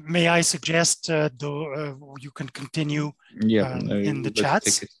may I suggest you can continue in the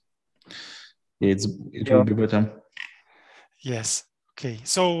chats? It will be better. Yes. Okay.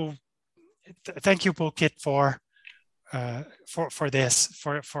 So thank you, Pulkit, for the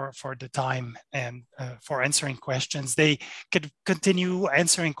time and for answering questions. They could continue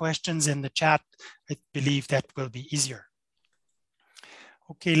answering questions in the chat. I believe that will be easier.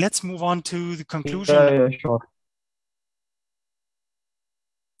 Okay, let's move on to the conclusion. Yeah, sure.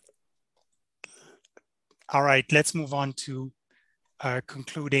 All right, let's move on to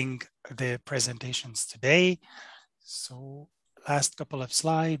concluding the presentations today. So last couple of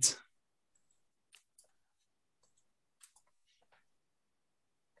slides.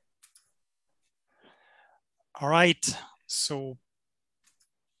 All right, so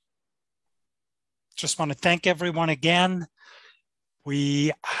just want to thank everyone again.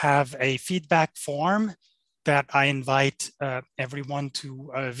 We have a feedback form that I invite everyone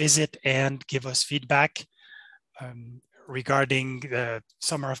to visit and give us feedback regarding the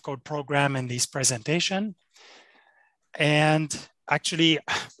Summer of Code program and this presentation. And actually,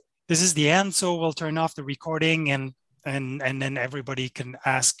 this is the end, so we'll turn off the recording and then everybody can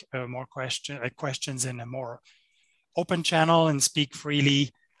ask more questions in a more open channel and speak freely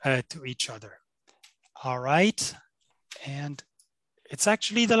to each other. All right, and it's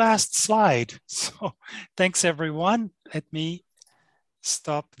actually the last slide. So thanks everyone. Let me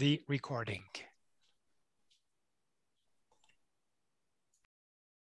stop the recording.